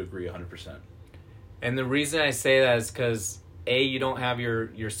 I happen to agree 100%. And the reason I say that is because, A, you don't have your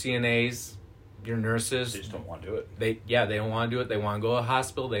CNAs, your nurses. They just don't want to do it. They don't want to do it. They want to go to a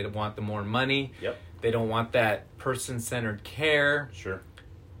hospital. They want the more money. Yep. They don't want that person-centered care. Sure.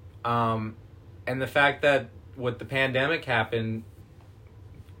 And the fact that with the pandemic happened,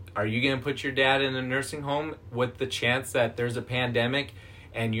 are you going to put your dad in a nursing home with the chance that there's a pandemic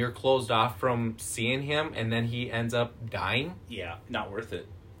and you're closed off from seeing him and then he ends up dying? Yeah, not worth it.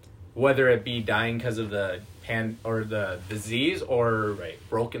 Whether it be dying because of the the disease or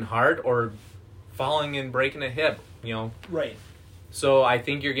broken heart or falling and breaking a hip, Right. So I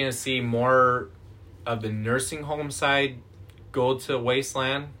think you're going to see more of the nursing home side go to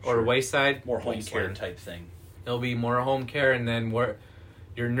wasteland or wayside. More home care type thing. It'll be more home care, and then where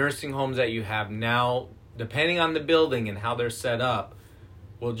your nursing homes that you have now, depending on the building and how they're set up,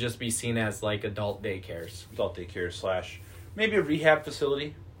 will just be seen as like adult daycares. Adult daycare / maybe a rehab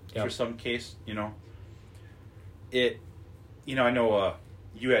facility for some case, I know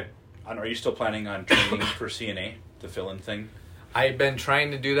you had, are you still planning on training for CNA, the fill-in thing? I've been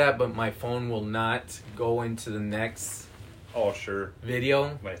trying to do that, but my phone will not go into the next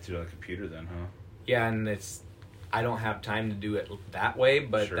video. Might have to do it on the computer then, huh? Yeah, and I don't have time to do it that way,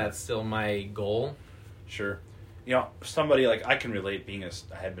 but that's still my goal. Sure. Somebody like I can relate being I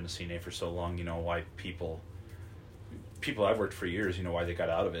had been a CNA for so long, why people I've worked for years, why they got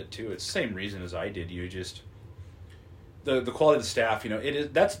out of it too. It's the same reason as I did. You just the quality of the staff,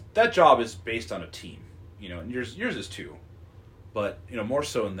 that job is based on a team, and yours is too. But, more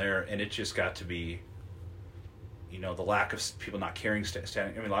so in there, and it just got to be, the lack of people not caring,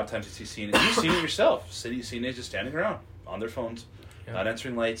 standing. A lot of times you see CNA, you've seen it yourself. CNAs just standing around on their phones, not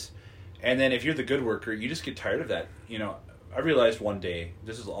answering lights. And then if you're the good worker, you just get tired of that. I realized one day,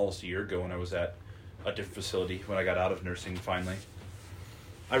 this is almost a year ago when I was at a different facility, when I got out of nursing finally.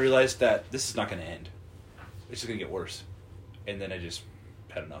 I realized that this is not going to end. It's just going to get worse. And then I just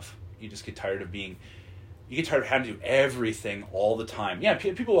had enough. You just get tired of being... You get tired of having to do everything all the time. Yeah,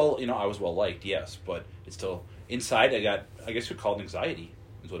 people, I was well liked, yes, but it's still... Inside, I guess you'd call it anxiety,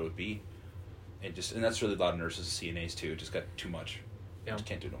 is what it would be. And that's really a lot of nurses and CNAs, too. It just got too much. Yeah. Just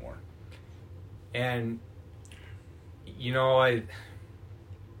can't do no more. And,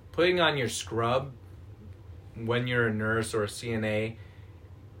 putting on your scrub when you're a nurse or a CNA,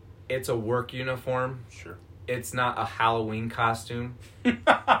 it's a work uniform. Sure. It's not a Halloween costume.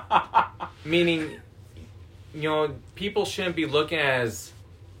 Meaning, people shouldn't be looking as,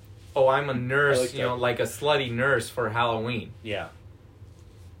 oh, I'm a nurse, like a slutty nurse for Halloween. Yeah.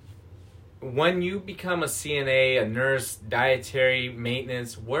 When you become a CNA, a nurse, dietary,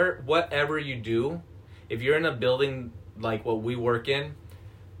 maintenance, whatever you do, if you're in a building like what we work in,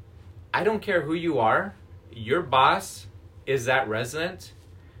 I don't care who you are, your boss is that resident.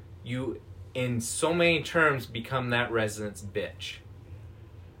 You, in so many terms, become that resident's bitch.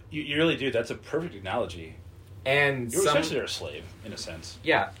 You really do. That's a perfect analogy. And you're essentially a slave, in a sense.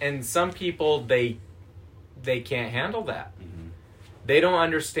 Yeah, and some people, they can't handle that. Mm-hmm. They don't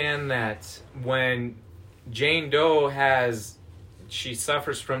understand that when Jane Doe she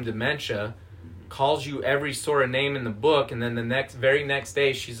suffers from dementia, calls you every sort of name in the book, and then the very next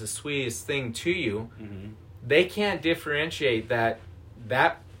day she's the sweetest thing to you, mm-hmm. They can't differentiate that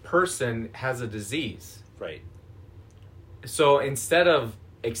person has a disease. Right. So instead of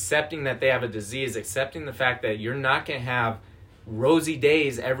accepting that they have a disease, accepting the fact that you're not going to have rosy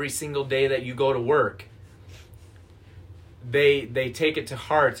days every single day that you go to work, they take it to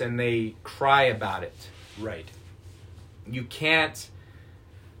heart and they cry about it. Right. You can't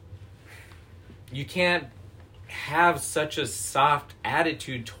have such a soft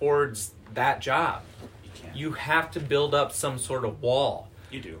attitude towards that job. You have to build up some sort of wall.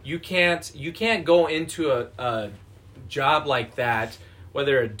 You do. You can't go into a job like that,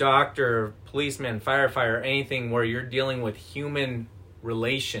 whether a doctor, policeman, firefighter, anything where you're dealing with human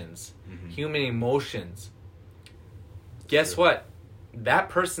relations, mm-hmm. human emotions. Guess what? That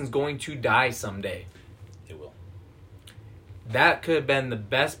person's going to die someday. It will. That could have been the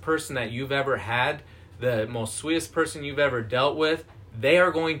best person that you've ever had, the most sweetest person you've ever dealt with. They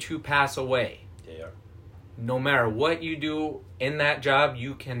are going to pass away. They are. No matter what you do in that job,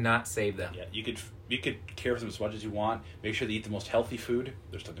 you cannot save them. Yeah, you could care for them as much as you want. Make sure they eat the most healthy food.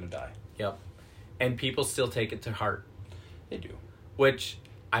 They're still going to die. Yep. And people still take it to heart. They do. Which,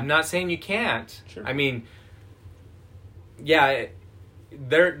 I'm not saying you can't. Sure. I mean, yeah,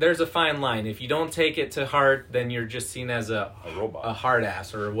 there's a fine line. If you don't take it to heart, then you're just seen as a robot, a hard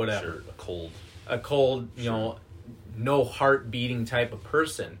ass or whatever. Sure, a cold, sure. No heart beating type of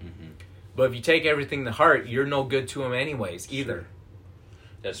person. Mm-hmm. But if you take everything to heart, you're no good to them anyways, either. Sure.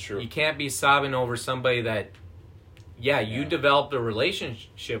 That's true. You can't be sobbing over somebody that, you developed a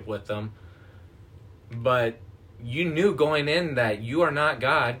relationship with them, but you knew going in that you are not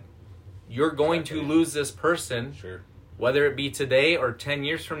God. You're going to lose this person. Sure. Whether it be today or 10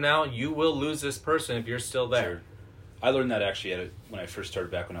 years from now, you will lose this person if you're still there. Sure. I learned that actually when I first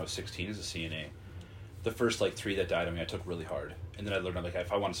started back when I was 16 as a CNA. The first 3 that died on me, I took really hard. And then I learned,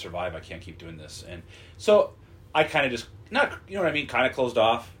 if I want to survive, I can't keep doing this. And so I kind of just, not, kind of closed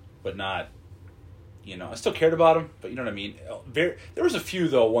off, but not, I still cared about them, but you know what I mean? There was a few,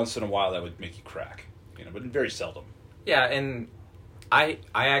 though, once in a while that would make you crack, but very seldom. Yeah, and I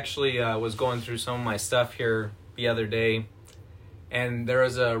actually was going through some of my stuff here the other day, and there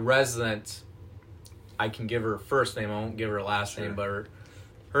was a resident, I can give her first name, I won't give her last name, but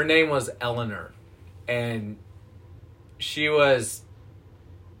her name was Eleanor. And she was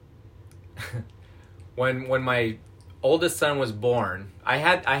when my oldest son was born, I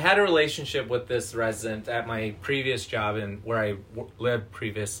had a relationship with this resident at my previous job and where I lived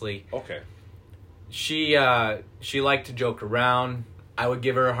previously. Okay. She liked to joke around. I would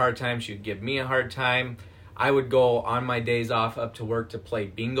give her a hard time. She would give me a hard time. I would go on my days off up to work to play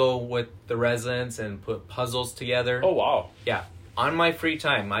bingo with the residents and put puzzles together. Oh, wow. Yeah. On my free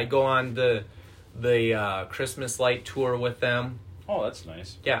time, I go on the Christmas light tour with them. Oh, that's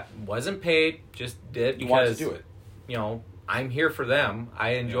nice. Yeah, wasn't paid, just did because you wanted to do it. I'm here for them.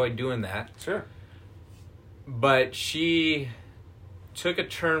 I enjoyed doing that. Sure. But she took a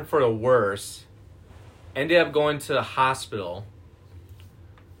turn for the worse. Ended up going to the hospital.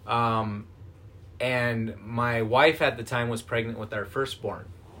 And my wife at the time was pregnant with our firstborn.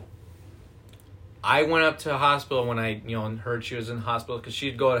 I went up to the hospital when I heard she was in the hospital because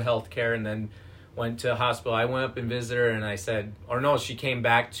she'd go to healthcare and then went to the hospital. I went up and visited her and I said, she came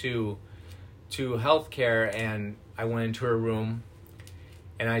back to healthcare and I went into her room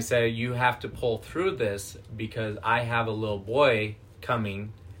And I said, you have to pull through this because I have a little boy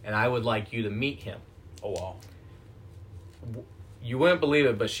coming and I would like you to meet him. Oh, wow. You wouldn't believe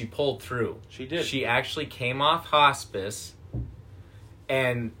it, but she pulled through. She did. She actually came off hospice,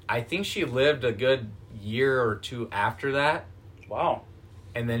 and I think she lived a good year or two after that. Wow.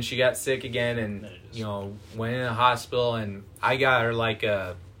 And then she got sick again and, went in the hospital, and I got her like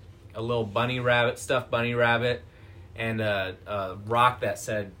a little stuffed bunny rabbit, and a rock that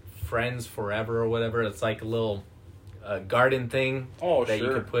said Friends Forever or whatever. It's like a little garden thing that you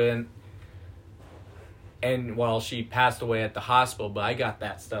could put in. And, she passed away at the hospital, but I got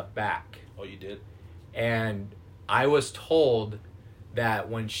that stuff back. Oh, you did? And I was told that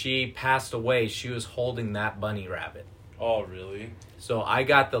when she passed away, she was holding that bunny rabbit. Oh, really? So I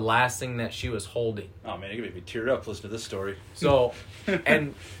got the last thing that she was holding. Oh, man, you made me tear up listening to this story. So,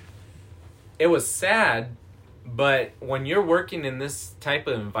 and it was sad, but when you're working in this type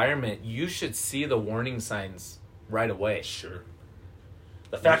of environment, you should see the warning signs right away. Sure.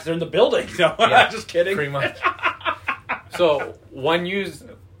 The fact they're in the building. No, yeah, just kidding. Pretty much. So when you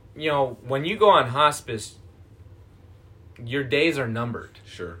go on hospice, your days are numbered.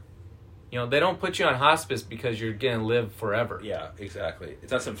 Sure. They don't put you on hospice because you're going to live forever. Yeah, exactly.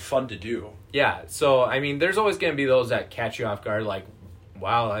 It's not something fun to do. Yeah. So, there's always going to be those that catch you off guard, like,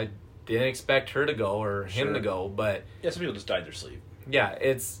 wow, I didn't expect her to go or him to go, but... Yeah, some people just died in their sleep. Yeah,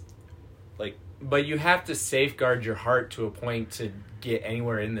 it's... Like... But you have to safeguard your heart to a point to get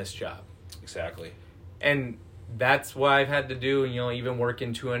anywhere in this job. Exactly. And that's what I've had to do, even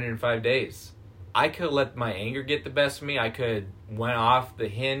working 205 days. I could let my anger get the best of me. I could went off the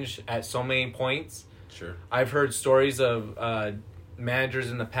hinge at so many points. Sure. I've heard stories of managers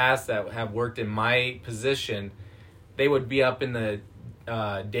in the past that have worked in my position. They would be up in the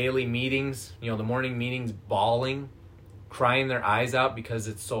daily meetings, the morning meetings, bawling, crying their eyes out because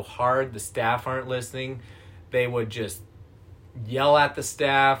it's so hard. The staff aren't listening. They would just yell at the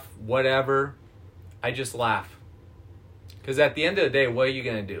staff, whatever. I just laugh. Because at the end of the day, what are you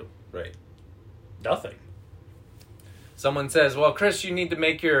going to do? Right. Nothing. Someone says, well, Chris, you need to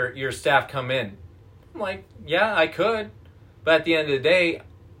make your staff come in. I'm like, yeah, I could. But at the end of the day,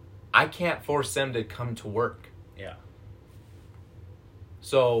 I can't force them to come to work. Yeah.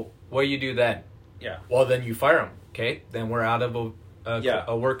 So what do you do then? Yeah. Well, then you fire them. Okay, then we're out of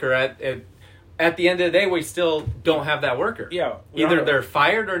a worker at the end of the day. We still don't have that worker. Yeah, either they're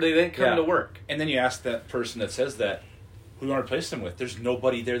fired or they didn't come to work. And then you ask that person that says that, who you want to replace them with? There's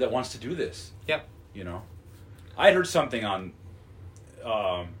nobody there that wants to do this. Yep. I heard something on.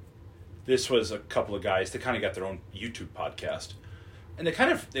 This was a couple of guys. They kind of got their own YouTube podcast, and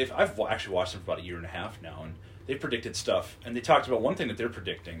I've actually watched them for about a year and a half now, and they predicted stuff. And they talked about one thing that they're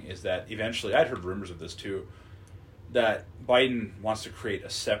predicting is that eventually, I'd heard rumors of this too, that Biden wants to create a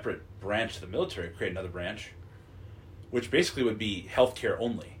separate branch to the military, create another branch, which basically would be healthcare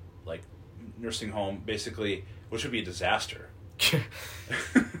only, like nursing home, basically, which would be a disaster.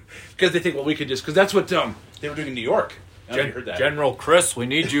 Because they think, well, we could just, because that's what they were doing in New York. I don't know if you heard that. General Chris, we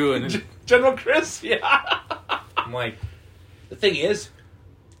need you. And General Chris, yeah. I'm like, the thing is,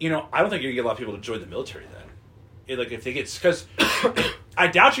 I don't think you're going to get a lot of people to join the military then. If they get, because I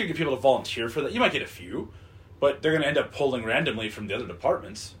doubt you're going to get people to volunteer for that. You might get a few. But they're going to end up pulling randomly from the other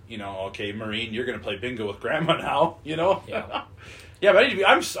departments. Okay, Marine, you're going to play bingo with Grandma now. Yeah. Yeah, but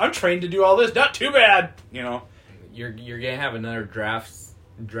I'm trained to do all this. Not too bad. You're going to have another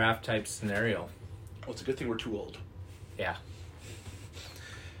draft type scenario. Well, it's a good thing we're too old. Yeah.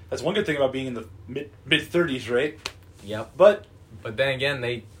 That's one good thing about being in the mid 30s, right? Yep. But then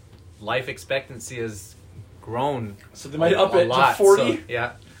again, life expectancy has grown. So they might up it to 40. So,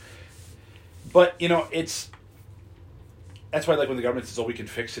 yeah. But that's why, when the government says, "Oh, we can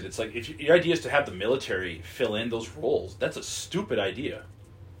fix it," it's like if your idea is to have the military fill in those roles, that's a stupid idea.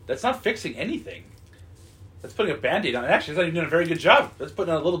 That's not fixing anything. That's putting a Band-Aid on. Actually, it's not even doing a very good job. That's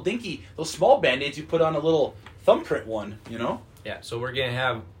putting on a little dinky, those small Band-Aids you put on a little thumbprint one. Yeah. So we're gonna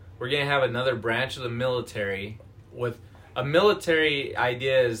have another branch of the military with a military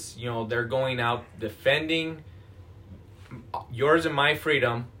idea is they're going out defending yours and my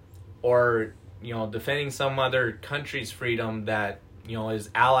freedom, or defending some other country's freedom that, is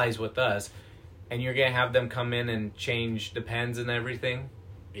allies with us, and you're going to have them come in and change the pens and everything?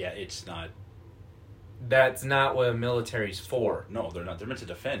 Yeah, it's not. That's not what a military's for. No, they're not. They're meant to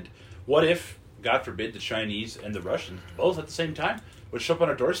defend. What if, God forbid, the Chinese and the Russians, both at the same time, would show up on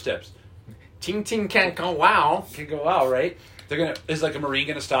our doorsteps? Ting Ting can't go wow. Can go wow, right? Is a Marine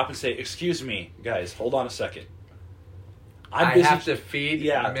going to stop and say, "Excuse me, guys, hold on a second. I have to feed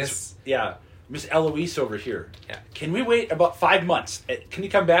Miss... Yeah. Miss Eloise over here. Yeah. Can we wait about 5 months? Can you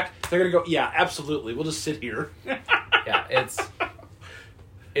come back? They're going to go, yeah, absolutely. We'll just sit here. Yeah, it's...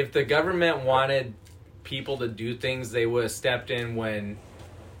 If the government wanted people to do things, they would have stepped in when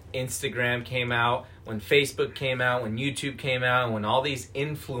Instagram came out, when Facebook came out, when YouTube came out, and when all these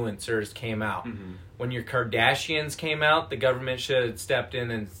influencers came out. Mm-hmm. When your Kardashians came out, the government should have stepped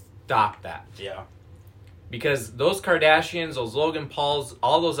in and stopped that. Yeah. Because those Kardashians, those Logan Pauls,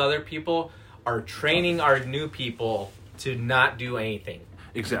 all those other people are training our new people to not do anything.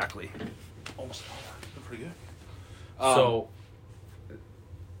 Exactly. Almost pretty good. So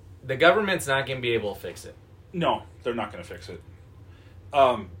the government's not going to be able to fix it. No, they're not going to fix it.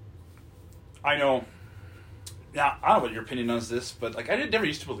 I know. Now, I don't know what your opinion on this, but like never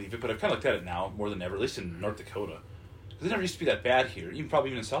used to believe it, but I've kind of looked at it now more than ever, at least in North Dakota. Because it never used to be that bad here.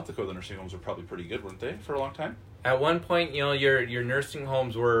 Even in South Dakota, the nursing homes were probably pretty good, weren't they, for a long time? At one point, your nursing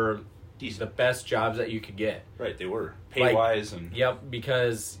homes were Decent. the best jobs that you could get. Right, they were. Pay-wise and... Yep,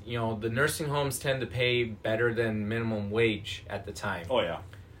 because, the nursing homes tend to pay better than minimum wage at the time. Oh, yeah.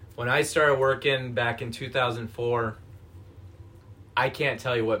 When I started working back in 2004, I can't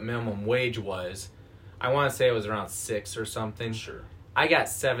tell you what minimum wage was. I want to say it was around $6 or something. Sure. I got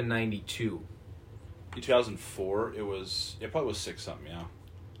 $7.92. In 2004, it probably was 6 something, yeah.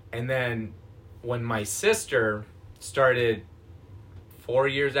 And then when my sister started 4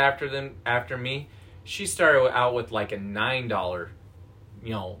 years after me, she started out with like a $9,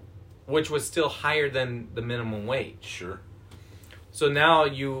 which was still higher than the minimum wage. Sure. So now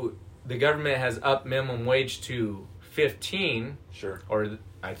the government has upped minimum wage to 15. Sure. Or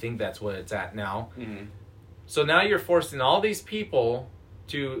I think that's what it's at now. Mm-hmm. So now you're forcing all these people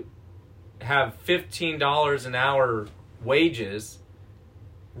to have $15 an hour wages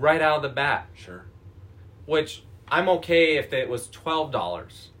right out of the bat. Sure. Which I'm okay if it was $12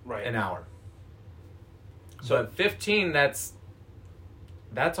 right. an hour. So But 15, that's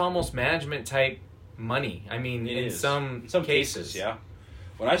almost management type money. I mean, in some cases. Yeah.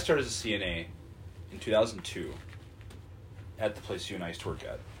 When I started as a CNA in 2002 at the place you and I used to work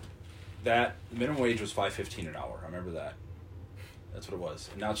at, that minimum wage was $5.15 an hour. I remember that. That's what it was.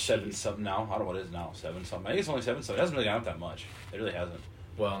 And now it's 7 something now. I don't know what it is now. 7 something. I think it's only 7 something. It hasn't really gone up that much. It really hasn't.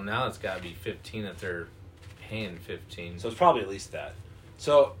 Well, now it's got to be 15 if they're paying 15. So it's probably at least that.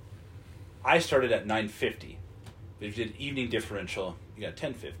 So I started at $9.50. But if you did evening differential, you got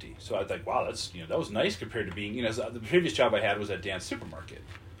 $10.50. So I was like, wow, that's that was nice compared to being the previous job I had was at Dan's Supermarket,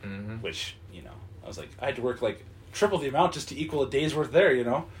 Mm-hmm. which I was like I had to work like triple the amount just to equal a day's worth there.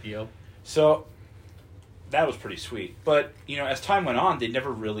 Yep. So that was pretty sweet. But as time went on, they never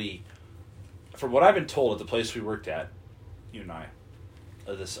really, from what I've been told at the place we worked at, you and I,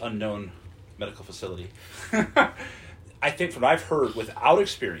 this unknown medical facility, I think from what I've heard, without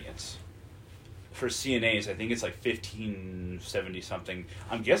experience, for CNAs, I think it's like $15.70 something.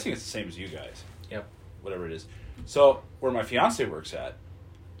 I'm guessing it's the same as you guys. Yep. Whatever it is. So where my fiance works at,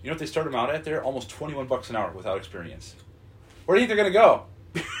 you know what they start them out at there? Almost $21 an hour without experience. Where do you think they're gonna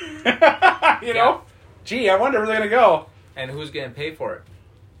go? Yeah. Gee, I wonder where they're gonna go. And who's going to pay for it?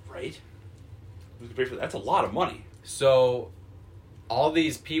 Right. Who's gonna pay for that? That's a lot of money. So all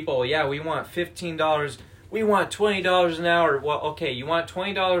these people, we want $15. We want $20 an hour. Well, okay, you want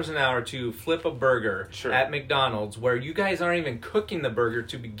 $20 an hour to flip a burger Sure. at McDonald's where you guys aren't even cooking the burger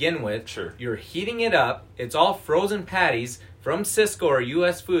to begin with. Sure. You're heating it up. It's all frozen patties from Sysco or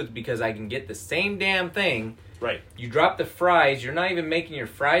U.S. Foods because I can get the same damn thing. Right. You drop the fries. You're not even making your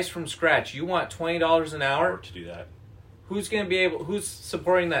fries from scratch. You want $20 an hour? To do that. Who's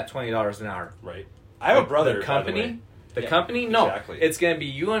supporting that $20 an hour? Right. I have a brother. The company? The company? No. Exactly. It's going to be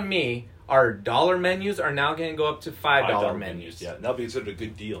you and me. Our dollar menus are now going to go up to $5 menus. Yeah, that'll be considered a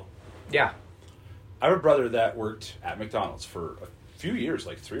good deal. Yeah. I have a brother that worked at McDonald's for a few years,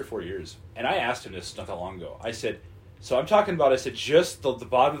 like 3 or 4 years. And I asked him this not that long ago. I said, so I'm talking about, just the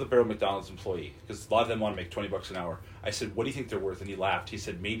bottom of the barrel McDonald's employee, because a lot of them want to make $20 an hour. I said, what do you think they're worth? And he laughed. He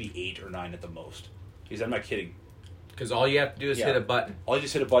said, maybe 8 or 9 at the most. He said, I'm not kidding. Because all you have to do is hit a button. All you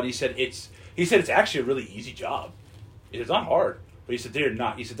just hit a button. He said, it's actually a really easy job. It's not hard. But he said, they're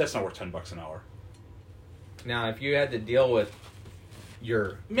not. He said, that's not worth $10 an hour. Now, if you had to deal with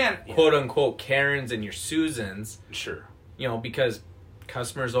your quote quote-unquote Karens and your Susans, sure. Because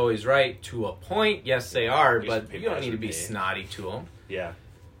customers always right to a point. Yes, they are, but you don't need to be pay. snotty to them. Yeah.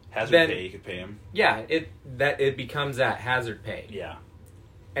 Hazard pay, you could pay them. Yeah, it becomes that hazard pay. Yeah.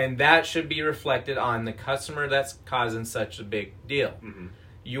 And that should be reflected on the customer that's causing such a big deal. Mm-hmm.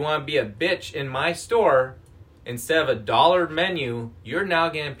 You want to be a bitch in my store, instead of $1 menu, you're now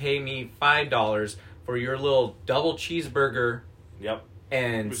going to pay me $5 for your little double cheeseburger. Yep.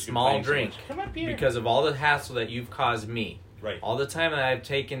 and Who's small complaining so drink much? Come up here. because of all the hassle that you've caused me. Right. All the time that I've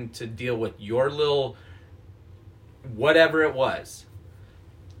taken to deal with your little whatever it was.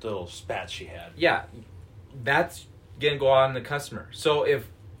 The little spats she had. Yeah, that's gonna go on the customer. So if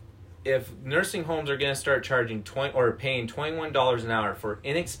nursing homes are gonna start charging paying $21 an hour for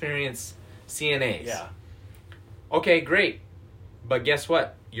inexperienced CNAs, Yeah. okay, great. But guess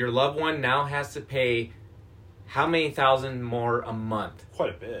what? Your loved one now has to pay how many thousand more a month? Quite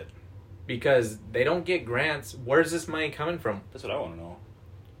a bit. Because they don't get grants. Where's this money coming from? That's what I want to know.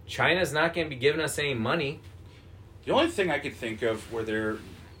 China's not going to be giving us any money. The only thing I could think of where they're,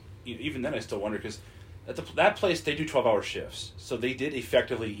 even then I still wonder, because at that place they do 12-hour shifts. So they did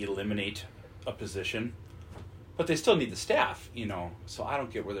effectively eliminate a position. But they still need the staff, So I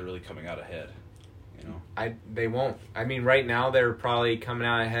don't get where they're really coming out ahead, They won't. I mean, right now they're probably coming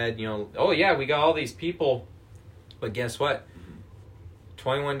out ahead, oh yeah, we got all these people. But guess what?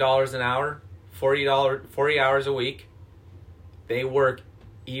 $21 an hour, $40 40 hours a week. They work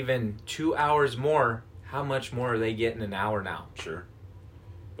even 2 hours more. How much more are they getting an hour now? Sure.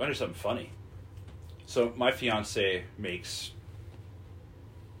 But there's something funny. So my fiance makes,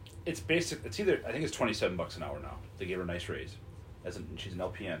 it's either, I think it's $27 an hour now. They gave her a nice raise. She's an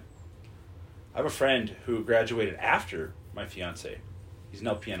LPN. I have a friend who graduated after my fiance. He's an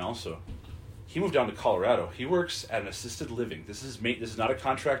LPN also. He moved down to Colorado. He works at an assisted living. This is not a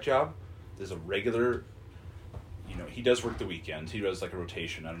contract job. This is a regular, he does work the weekends. He does like a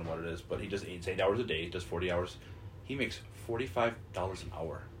rotation. I don't know what it is, but he does 8 hours a day. He does 40 hours. He makes $45 an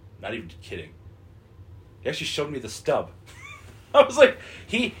hour. Not even kidding. He actually showed me the stub. I was like,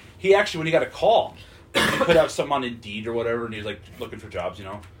 he actually, when he got a call, he put out something on Indeed or whatever, and he was like looking for jobs,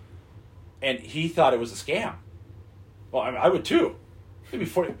 and he thought it was a scam. Well, I would too. Maybe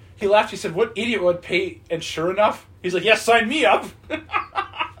 40. He laughed. He said, "What idiot would pay?" And sure enough, he's like, "Yes, sign me up."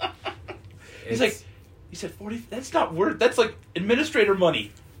 He said, 40. That's not worth. That's like administrator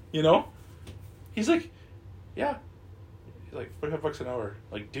money, He's like, yeah. He's like $45 an hour.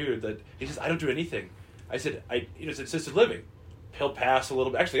 Like, dude, he says, I don't do anything. I said, it's assisted living. He'll pass a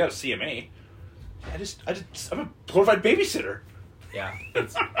little bit. Actually, I got a CMA. I'm a glorified babysitter. Yeah,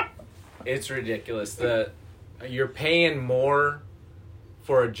 it's ridiculous. You're paying more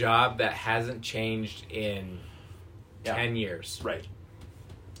for a job that hasn't changed in 10 years. Right.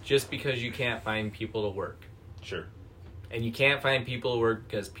 Just because you can't find people to work. Sure. And you can't find people to work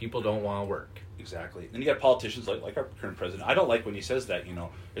because people don't want to work. Exactly. And you got politicians like our current president. I don't like when he says that,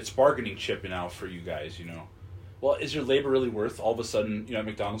 It's bargaining chip now for you guys, Well, is your labor really worth, all of a sudden,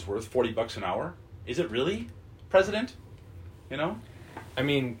 McDonald's worth $40 an hour? Is it really, President? I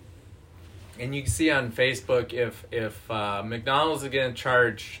mean, and you can see on Facebook if McDonald's is going to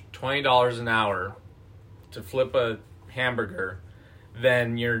charge $20 an hour to flip a hamburger,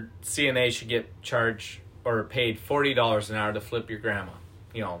 then your CNA should get charged or paid $40 an hour to flip your grandma.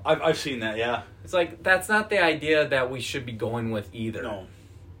 I've seen that, yeah. It's like, that's not the idea that we should be going with either. No.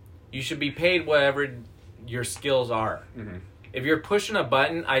 You should be paid whatever your skills are. Mm-hmm. If you're pushing a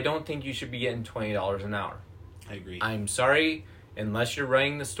button, I don't think you should be getting $20 an hour. I agree. I'm sorry, unless you're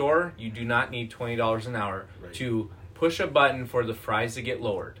running the store, you do not need $20 an hour to push a button for the fries to get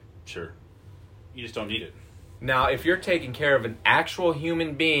lowered. Sure. You just don't need it. Now, if you're taking care of an actual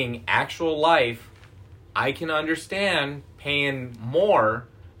human being, actual life, I can understand paying more,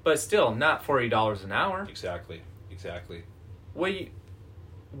 but still not $40 an hour. Exactly.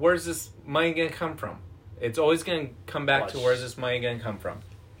 Where's this money going to come from? It's always going to come back to where's this money going to come from?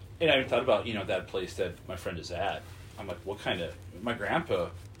 And I even thought about, that place that my friend is at. I'm like, what kind of... My grandpa,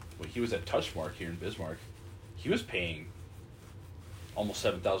 when he was at Touchmark here in Bismarck, he was paying almost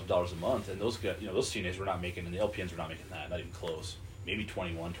 $7,000 a month, and those guys, those CNAs were not making, and the LPNs were not making that, not even close. Maybe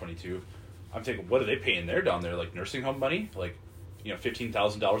 21, 22. I'm thinking, what are they paying there down there? Like nursing home money? Like,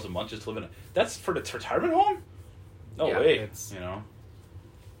 $15,000 a month just to live in that's for the retirement home? No way.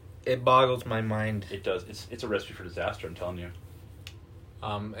 It boggles my mind. It does. It's a recipe for disaster, I'm telling you.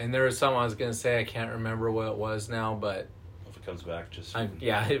 And there was something I was going to say, I can't remember what it was now, but... If it comes back, just...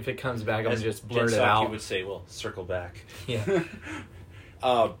 if it comes back, I'm just blurt Jen it out. Psaki would say, well, circle back. Yeah.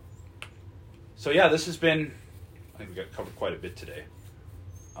 So yeah, this has been... I think we got covered quite a bit today.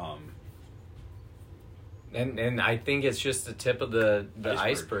 And I think it's just the tip of the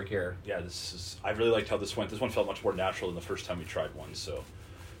iceberg here. Yeah, I really liked how this went. This one felt much more natural than the first time we tried one, so...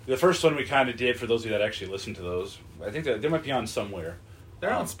 The first one we kind of did, for those of you that actually listened to those, I think that they might be on somewhere.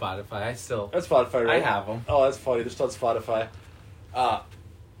 They're on Spotify. That's Spotify, right? I have them. Oh, that's funny. They're still on Spotify.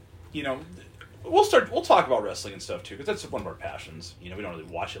 We'll talk about wrestling and stuff too, because that's one of our passions. We don't really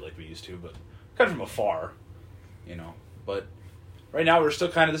watch it like we used to, but kind of from afar. But right now we're still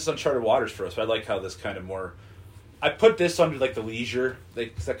kind of, this is uncharted waters for us. But I like how this kind of more, I put this under like the leisure,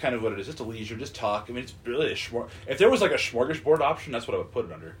 like is that kind of what it is, just a leisure, just talk. I mean, it's really a if there was like a smorgasbord option, that's what I would put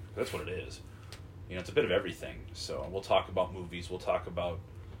it under. That's what it is. You know, it's a bit of everything. So we'll talk about movies, we'll talk about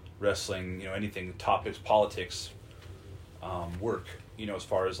wrestling, you know, anything, topics, politics, work, you know, as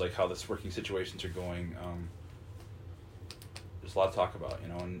far as like how this working situations are going. There's a lot to talk about, you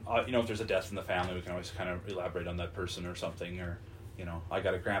know, and you know, if there's a death in the family, we can always kind of elaborate on that person or something, or, you know, I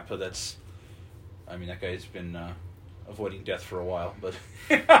got a grandpa that's, I mean, that guy's been avoiding death for a while, but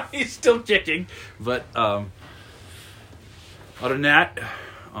he's still kicking. But other than that,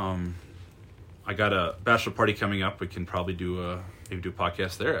 I got a bachelor party coming up. We can probably do maybe do a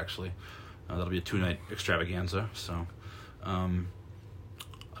podcast there, actually. That'll be a 2-night extravaganza. So,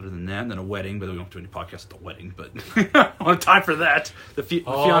 other than that, and then a wedding, but we won't do any podcasts at the wedding, but I don't have time for that. The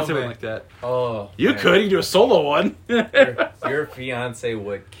fiance wouldn't like that. Oh, you could. You can do a solo one. your fiance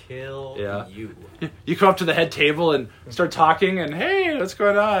would kill you. You come up to the head table and start talking, and hey, what's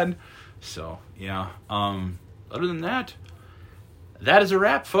going on? So, yeah. Other than that, that is a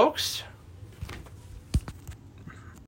wrap, folks.